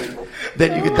okay. And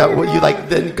then you get that, you like,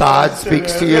 then God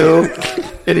speaks to you.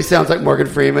 And he sounds like Morgan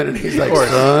Freeman, and he's like,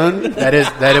 son, That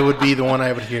it would be the one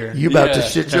I would hear. you about to Yeah.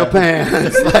 shit your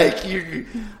pants. Like, you,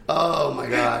 oh my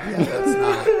God. Yeah, that's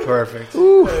not. Perfect.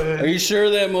 Are you sure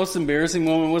that most embarrassing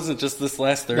moment wasn't just this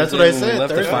last Thursday? That's what I when said, We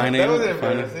left Thursday. the final. That was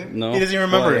embarrassing. No, He doesn't even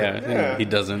remember Well, it. yeah, he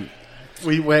doesn't.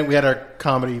 We had our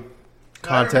comedy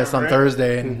contest on remember it.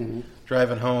 Thursday, and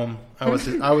driving home, I was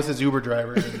his Uber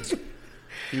driver. And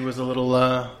he was a little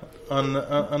on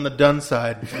the done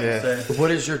side. I would Yeah. say. What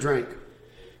is your drink?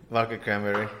 Vodka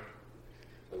cranberry.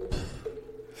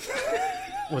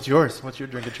 What's yours? What's your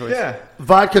drink of choice? Yeah.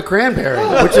 Vodka cranberry,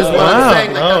 which is what Wow. I'm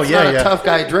saying. Like, Oh, that's yeah, not yeah. a tough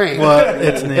guy drink. Well,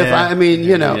 it's If I mean,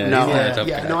 you know, Yeah, no, he's not a tough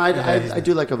yeah, guy. no, I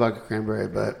do like a vodka cranberry,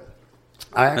 but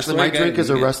I That's actually the my right guy drink to is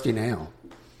a get. rusty nail.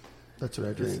 That's what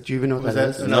I drink. Do you even know what Was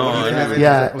that that- is? No, what you have in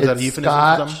Yeah, Was that it's euphemism for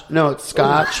Scotch. something? No, it's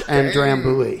Scotch and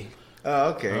Drambuie. Oh,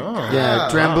 okay. Yeah,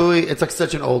 Drambuie. It's like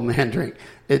such an old man drink.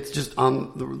 It's just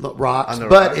on the rocks, On the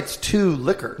but rocks. it's 2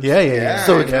 liquor. Yeah.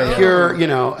 So it's Yeah. pure, you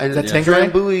know, and that Tanqueray?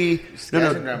 Drambuie. No,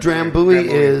 Scotch and Drambuie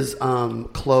Drambuie. is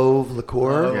clove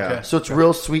liqueur. Oh, okay. So it's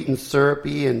real sweet and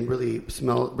syrupy and really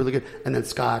smell really good. And then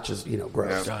Scotch is, you know,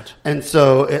 gross. Yeah. Scotch. And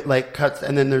so it like cuts,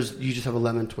 and then you just have a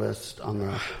lemon twist on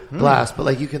the glass, but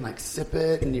like you can like sip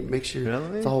it and it makes you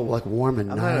Really? it's all like warm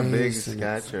and I'm nice. not a big and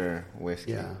it's- Scotch or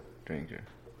whiskey Yeah. drinker.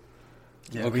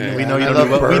 Yeah, Okay. we know you I don't love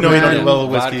do well. We know you don't do bourbon, well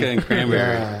with Vodka whiskey. and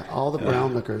cranberry. Yeah, all the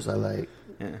brown liquors I like.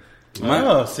 Yeah.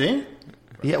 Oh, see,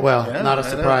 Yeah, well, Yeah, not a I know.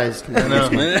 surprise. I know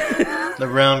the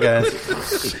brown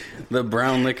guys. The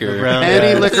brown liquor. Brown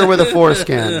Any guys. liquor with a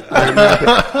foreskin. I'm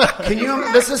happy. Can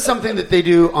you? This is something that they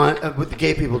do on what the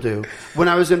gay people do. When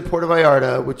I was in Puerto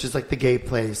Vallarta, which is like the gay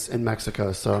place in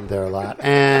Mexico, so I'm there a lot,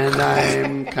 and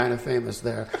I'm kind of famous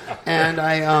there.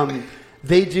 And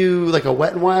they do like a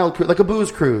wet and wild cruise, like a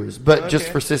booze cruise, but just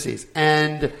for sissies.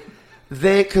 And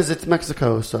because it's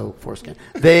Mexico, so foreskin.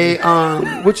 They,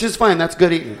 which is fine. That's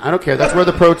good eating. I don't care. That's where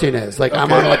the protein is. Like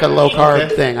I'm on like a low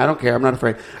carb thing. I don't care. I'm not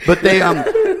afraid. But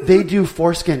they do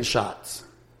foreskin shots.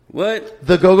 What?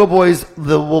 The Go-Go Boys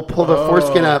will pull the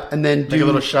foreskin up and then Make a do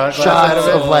little shot glass shots out of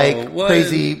it? of like What?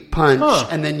 crazy punch, Huh.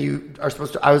 and then you are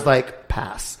supposed to. I was like,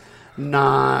 pass.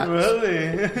 Not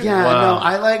Really? yeah, Wow. no,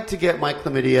 I like to get my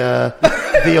chlamydia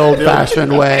the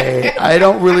old-fashioned way. I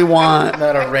don't really want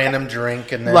Not a random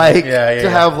drink and then like yeah, to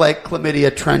have like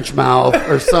chlamydia trench mouth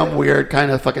or some weird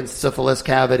kind of fucking syphilis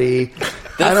cavity.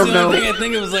 That's I don't the know. only thing I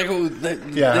think it was like, oh,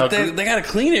 Yeah, they got to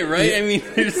clean it, right? I mean,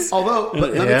 there's, Although,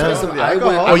 but let me Yeah. tell you something. I went.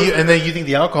 Alcohol. I Oh, was- and then you think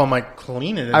the alcohol might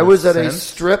clean it? In I was at a sense?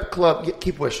 strip club.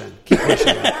 Keep wishing. Keep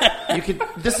wishing. You could.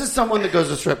 This is someone that goes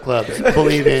to strip clubs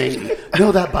believing.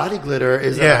 No, that body glitter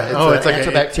is. It's like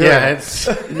antibacterial.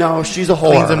 it's No, she's a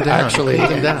whore. Cleans them down. Actually,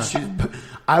 Cleans them down.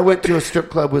 I went to a strip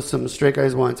club with some straight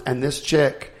guys once, and this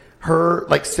chick her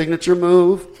like signature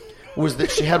move was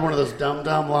that she had one of those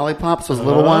dum-dum lollipops, those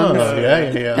little ones.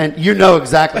 Yeah. And you know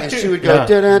exactly. And she would go,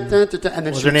 da-da-da-da-da, and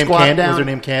then she would squat down. Was her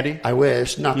name Candy? I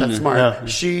wish. Not that smart. Yeah.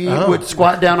 She would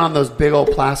squat down on those big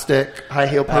old plastic high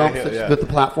heel pumps with the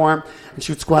platform, and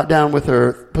she would squat down with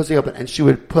her pussy open, and she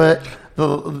would put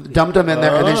the dum-dum in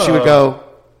there, and then she would go,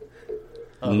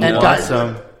 and guys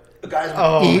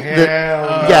eat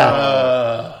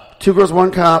the, 2 girls,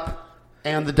 1 cup.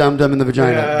 And the dum-dum in the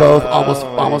vagina. Both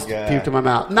almost puked in my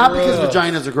mouth. Not because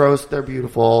vaginas are gross, they're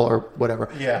beautiful or whatever.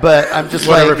 Yeah. But I'm just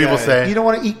whatever people say. You don't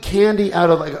want to eat candy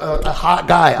out of like a hot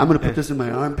guy. I'm going to put this in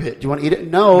my armpit. Do you want to eat it?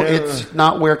 No, it's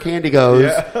not where candy goes.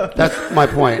 Yeah. That's my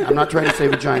point. I'm not trying to say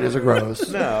vaginas are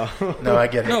gross. No, I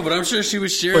get it. No, but I'm sure she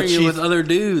was sharing it with other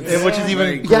dudes. Which is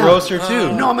even grosser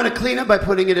too. No, I'm going to clean it by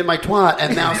putting it in my twat.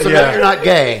 And now, now you're not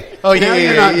gay. Oh, now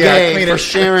you're not gay for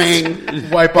sharing.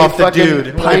 Wipe off the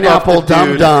dude. Pineapple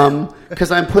dum-dum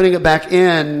because I'm putting it back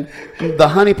in the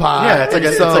honey pot. Yeah,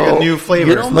 it's like a new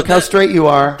flavor. Look how straight you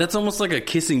are. That's almost like a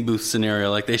kissing booth scenario.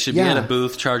 Like they should be at a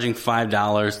booth charging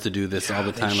 $5 to do this all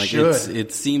the time. Like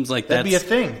it seems like that'd be a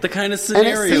thing. The kind of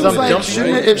scenario. And it seems like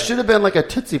it should have been like a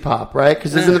Tootsie Pop, right?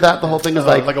 Because isn't that the whole thing? Is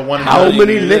like a one how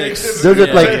many licks does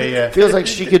it like? Feels like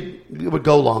it would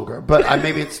go longer, but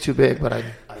maybe it's too big. But I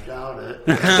doubt it.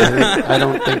 I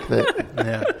don't think that.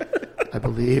 Yeah. I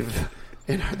believe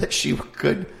in her that she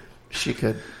could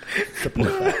support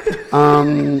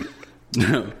that.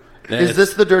 Is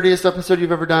this the dirtiest episode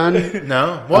you've ever done?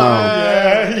 No. What?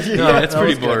 No, it's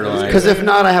pretty borderline. Because if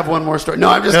not, I have one more story. No,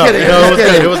 I'm just kidding.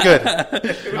 It was good.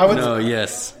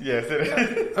 Yes.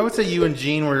 I would say you and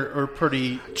Gene were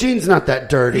pretty. Gene's not that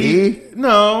dirty. He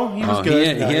was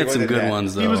good. He had some good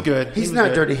ones, though. He was good. He's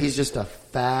not dirty. He's just a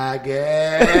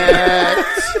faggot.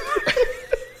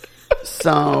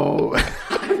 So,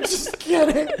 I'm just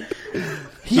kidding.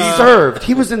 He served.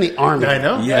 He was in the army. I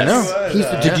know. Yes. I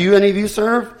know. Did you, any of you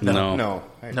serve? No.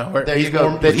 There you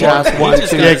go. Bitch ass 1, 2,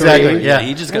 3. Exactly. Yeah.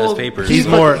 He just got his papers. He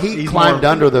climbed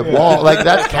under the wall. Like,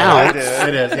 that counts.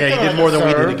 It is. Yeah, he did more than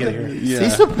we did to get here. Yeah. Si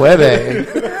se puede.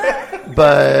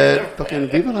 But, fucking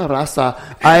viva la raza.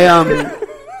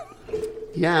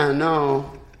 Yeah,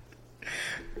 no.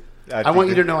 I want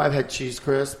you to know I've had cheese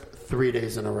crisp 3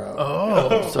 days in a row.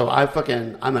 Oh. So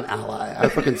I'm an ally. I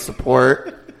fucking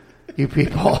support you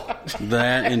people.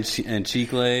 That and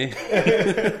Chicle.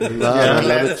 Love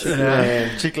it.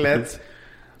 Chiclets.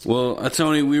 Well,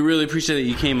 Tony, we really appreciate that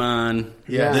you came on.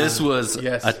 Yeah. This was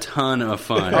a ton of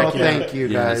fun. Oh, thank you,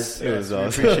 guys. It was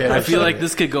awesome. I feel like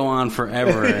this could go on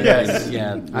forever.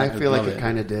 I feel like it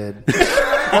kind of did.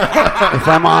 If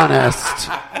I'm honest,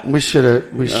 we should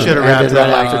have ended that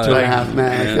after 2.5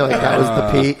 men. I feel like that was the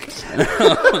peak.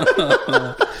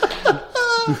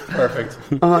 Perfect.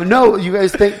 No, you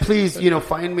guys please,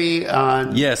 find me on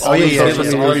all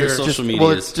your social medias.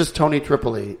 Well, it's just Tony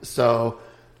Tripoli. So,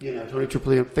 Tony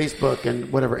Tripoli on Facebook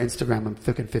and whatever, Instagram. I'm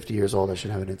fucking 50 years old. I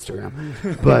should have an Instagram.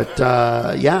 But,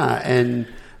 and,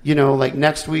 like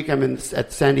next week I'm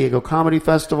at San Diego Comedy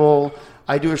Festival.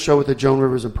 I do a show with a Joan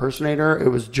Rivers impersonator. It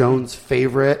was Joan's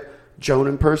favorite Joan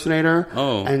impersonator.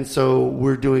 Oh. And so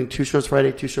we're doing 2 shows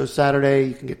Friday, 2 shows Saturday.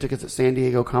 You can get tickets at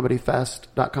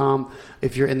SanDiegoComedyFest.com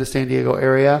if you're in the San Diego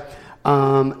area.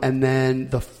 And then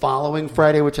the following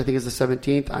Friday, which I think is the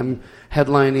 17th, I'm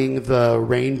headlining the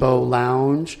Rainbow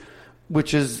Lounge,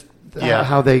 which is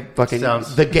how they fucking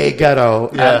the gay ghetto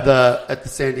at the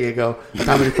San Diego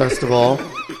Comedy Festival.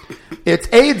 It's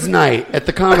AIDS night at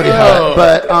the Comedy Hut,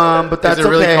 but that's is it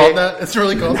really okay. called that? It's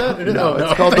really called that? No,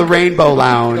 it's called the Rainbow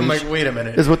Lounge. I'm like, wait a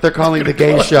minute. Is what they're calling the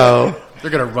gay show. They're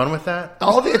gonna run with that?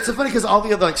 It's so funny because all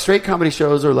the other straight comedy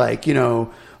shows are like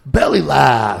belly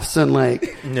laughs and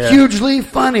hugely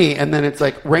funny, and then it's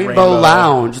like Rainbow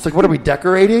Lounge. It's like, what are we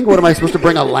decorating? What am I supposed to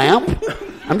bring a lamp?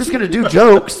 I'm just gonna do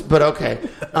jokes, but okay.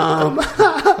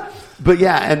 But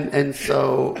yeah, and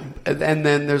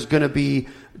then there's gonna be.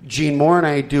 Gene Moore and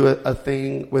I do a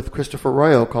thing with Christopher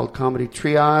Royo called Comedy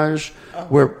Triage,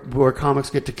 where comics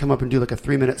get to come up and do like a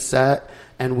 3-minute set,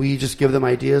 and we just give them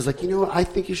ideas like, I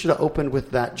think you should have opened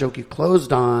with that joke you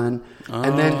closed on,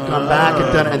 and then gone back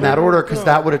and done it in that order, because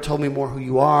that would have told me more who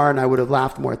you are, and I would have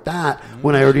laughed more at that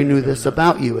when I already knew this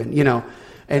about you, and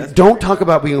and don't talk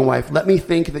about being a wife. Let me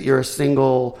think that you're a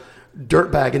single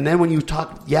dirtbag. And then when you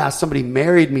talk, somebody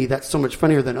married me, that's so much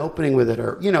funnier than opening with it,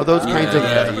 or those kinds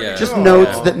of just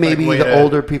notes that maybe the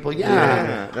older people,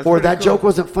 or that joke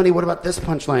wasn't funny. What about this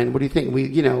punchline? What do you think?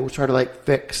 We try to like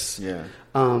fix. Yeah.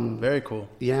 Very cool.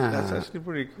 Yeah, that's actually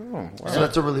pretty cool. Wow. So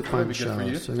that's a really fun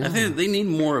show. So, I think they need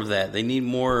more of that. They need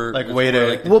more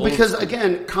because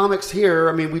again, comics here.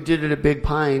 I mean, we did it at Big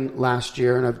Pine last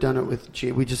year, and I've done it with.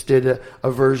 We just did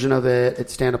a version of it at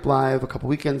Stand Up Live a couple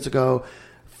weekends ago.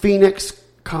 Phoenix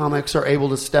comics are able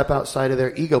to step outside of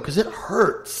their ego because it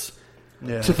hurts.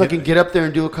 To fucking get up there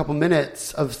and do a couple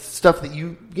minutes of stuff that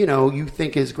you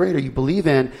think is great or you believe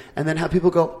in, and then have people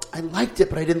go, I liked it,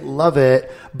 but I didn't love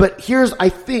it. But I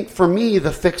think for me,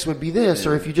 the fix would be this,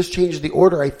 or if you just change the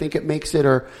order, I think it makes it,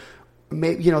 or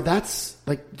maybe, that's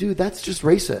like, dude, that's just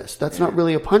racist. That's not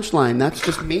really a punchline. That's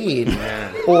just mean.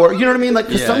 Or, you know what I mean? Like,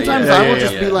 'cause sometimes I will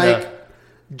just be like,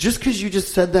 just because you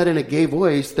just said that in a gay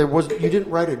voice, you didn't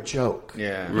write a joke.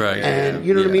 Yeah. Right. And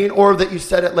you know what I mean? Or that you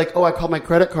said it like, I called my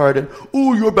credit card and,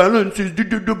 your balance is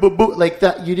like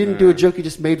that. You didn't do a joke. You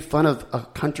just made fun of a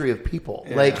country of people.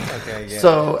 But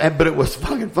it was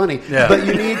fucking funny. Yeah. But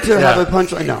you need to have a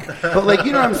punchline. No. But like,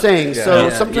 you know what I'm saying? Yeah. So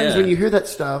sometimes when you hear that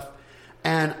stuff,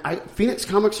 and Phoenix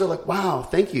comics are like, wow,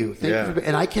 thank you.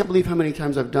 And I can't believe how many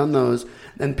times I've done those.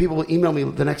 And people will email me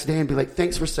the next day and be like,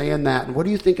 thanks for saying that. And what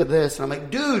do you think of this? And I'm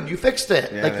like, dude, you fixed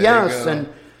it. Yes. And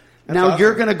now awesome.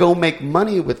 You're going to go make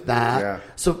money with that. Yeah.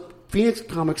 So Phoenix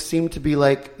comics seem to be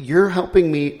like, you're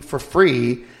helping me for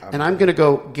free, and I'm going to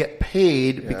go get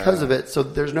paid because of it. So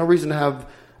there's no reason to have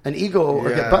an ego or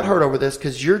get butthurt over this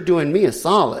because you're doing me a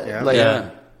solid. Yeah.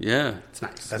 Yeah. It's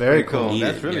nice. That's very cool.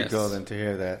 That's really cool then to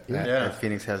hear that. That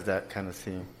Phoenix has that kind of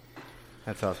scene.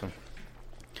 That's awesome.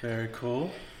 Very cool.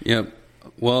 Yep.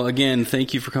 Well, again,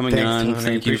 thank you for coming on. Tony.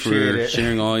 Thank you for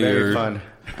sharing all very your... fun.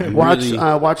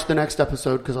 Watch the next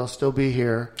episode because I'll still be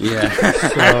here. Yeah.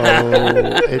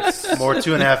 So it's more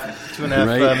two and a half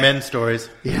men stories.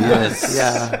 Yes.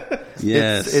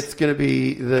 Yes. It's going to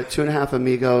be the 2.5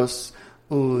 amigos.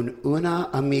 Una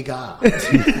amiga.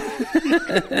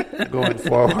 Going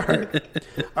forward.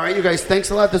 All right, you guys.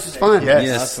 Thanks a lot. This was fun.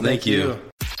 Yes. Awesome. Thank you.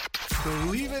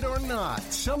 Believe it or not,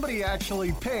 somebody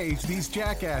actually pays these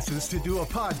jackasses to do a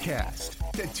podcast.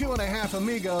 The 2.5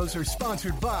 Amigos are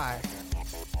sponsored by...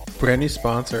 Brand new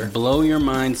sponsor. Blow Your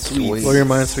Mind Sweets. Blow Your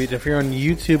Mind Sweets. If you're on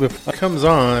YouTube, if it comes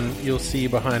on, you'll see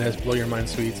behind us Blow Your Mind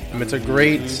Sweets. It's a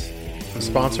great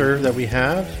sponsor that we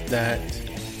have that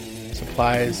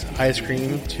supplies ice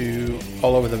cream to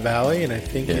all over the valley, and I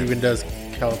think it even does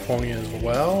California as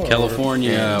well.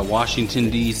 California, Washington,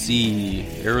 D.C.,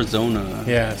 Arizona.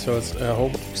 Yeah, so it's a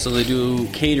whole... So they do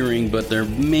catering, but they're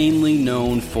mainly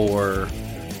known for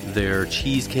their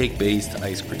cheesecake-based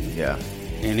ice cream. Yeah.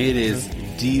 And it is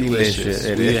delicious.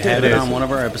 We had it on one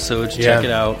of our episodes. Check it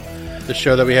out. The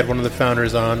show that we had one of the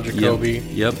founders on, Jacoby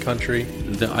Country.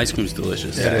 The ice cream's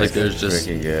delicious. Yeah, like there's just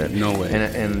no way.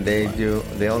 And they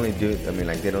only do, I mean,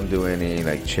 like they don't do any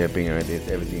like shipping or anything.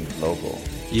 Everything's local.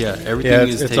 Yeah, everything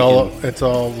is taken. It's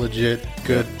all legit,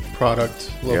 good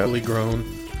product, locally grown.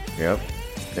 Yep.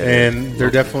 And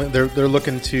they're definitely they're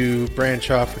looking to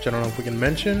branch off, which I don't know if we can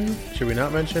mention. Should we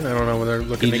not mention? I don't know when they're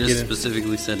looking to get in. He just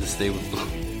specifically said to stay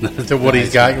with to what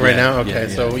he's got right now. Okay,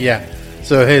 so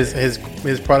so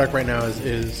his product right now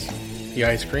is the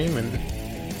ice cream, and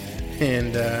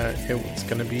it's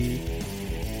going to be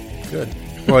good.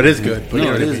 Well, it is good. But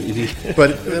no, it is.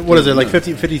 But what is it, like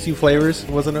 52 flavors?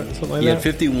 Wasn't it something like that? Yeah,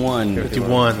 51.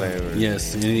 51 flavors.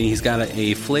 Yes, and he's got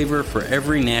a flavor for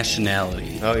every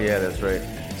nationality. Oh, yeah, that's right.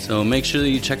 So make sure that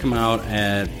you check him out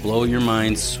at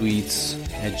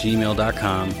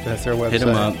blowyourmindsweets@gmail.com. That's their website. Hit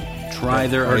them up. Try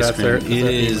their ice cream. It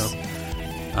is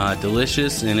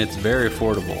delicious, and it's very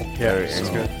affordable. Yeah, it's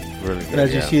good. Really good. And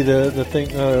as you see, the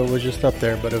thing was just up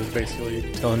there, but it was basically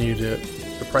telling you the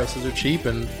prices are cheap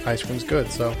and ice cream's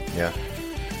good. So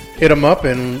hit them up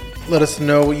and let us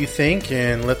know what you think,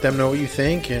 and let them know what you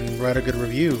think, and write a good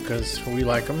review because we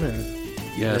like them, and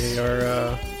they are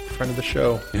a friend of the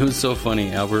show. It was so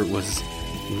funny.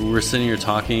 We were sitting here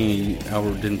talking.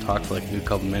 Albert didn't talk for like a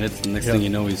couple minutes. The next thing you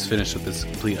know, he's finished with this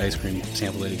complete ice cream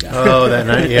sample that he got. Oh, that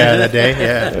night? Yeah, that day?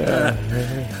 Yeah.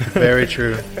 Very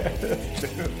true.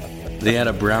 They had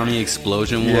a brownie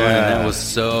explosion one, and that was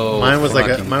so. Mine was like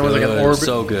an orbit.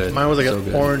 So good. Mine was like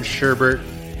an orange sherbet,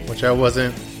 which I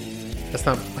wasn't. That's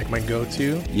not like my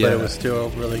go-to, but it was still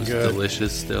really good.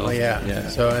 Delicious still. Oh, yeah.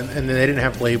 So and then they didn't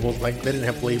have labels. Like they didn't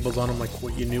have labels on them, like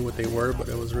what you knew what they were, but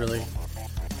it was good.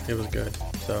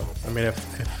 So I mean,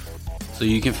 so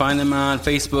you can find them on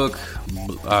Facebook.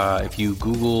 If you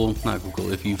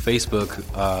if you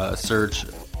Facebook search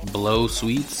Blow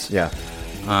Sweets. Yeah.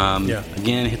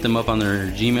 Again, hit them up on their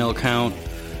Gmail account,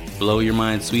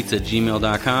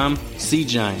 blowyourmindsweets@gmail.com. Seat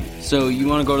Giant. So you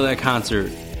want to go to that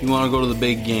concert, you want to go to the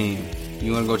big game,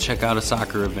 you want to go check out a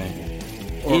soccer event.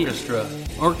 Orchestra.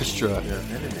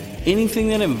 Anything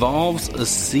that involves a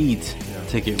seat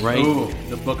ticket, right? Ooh,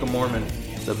 the Book of Mormon.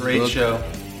 The Great book. show.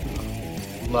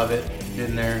 Love it.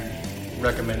 Been there.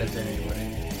 Recommend it to anybody.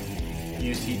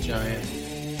 Use Seat Giant.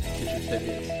 Get your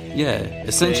tickets. Yeah,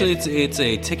 essentially it's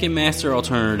a Ticketmaster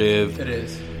alternative. It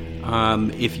is.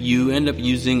 If you end up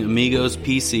using Amigos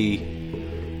PC,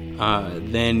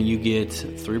 then you get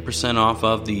 3% off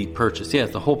of the purchase. Yeah,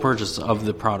 the whole purchase of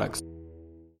the products.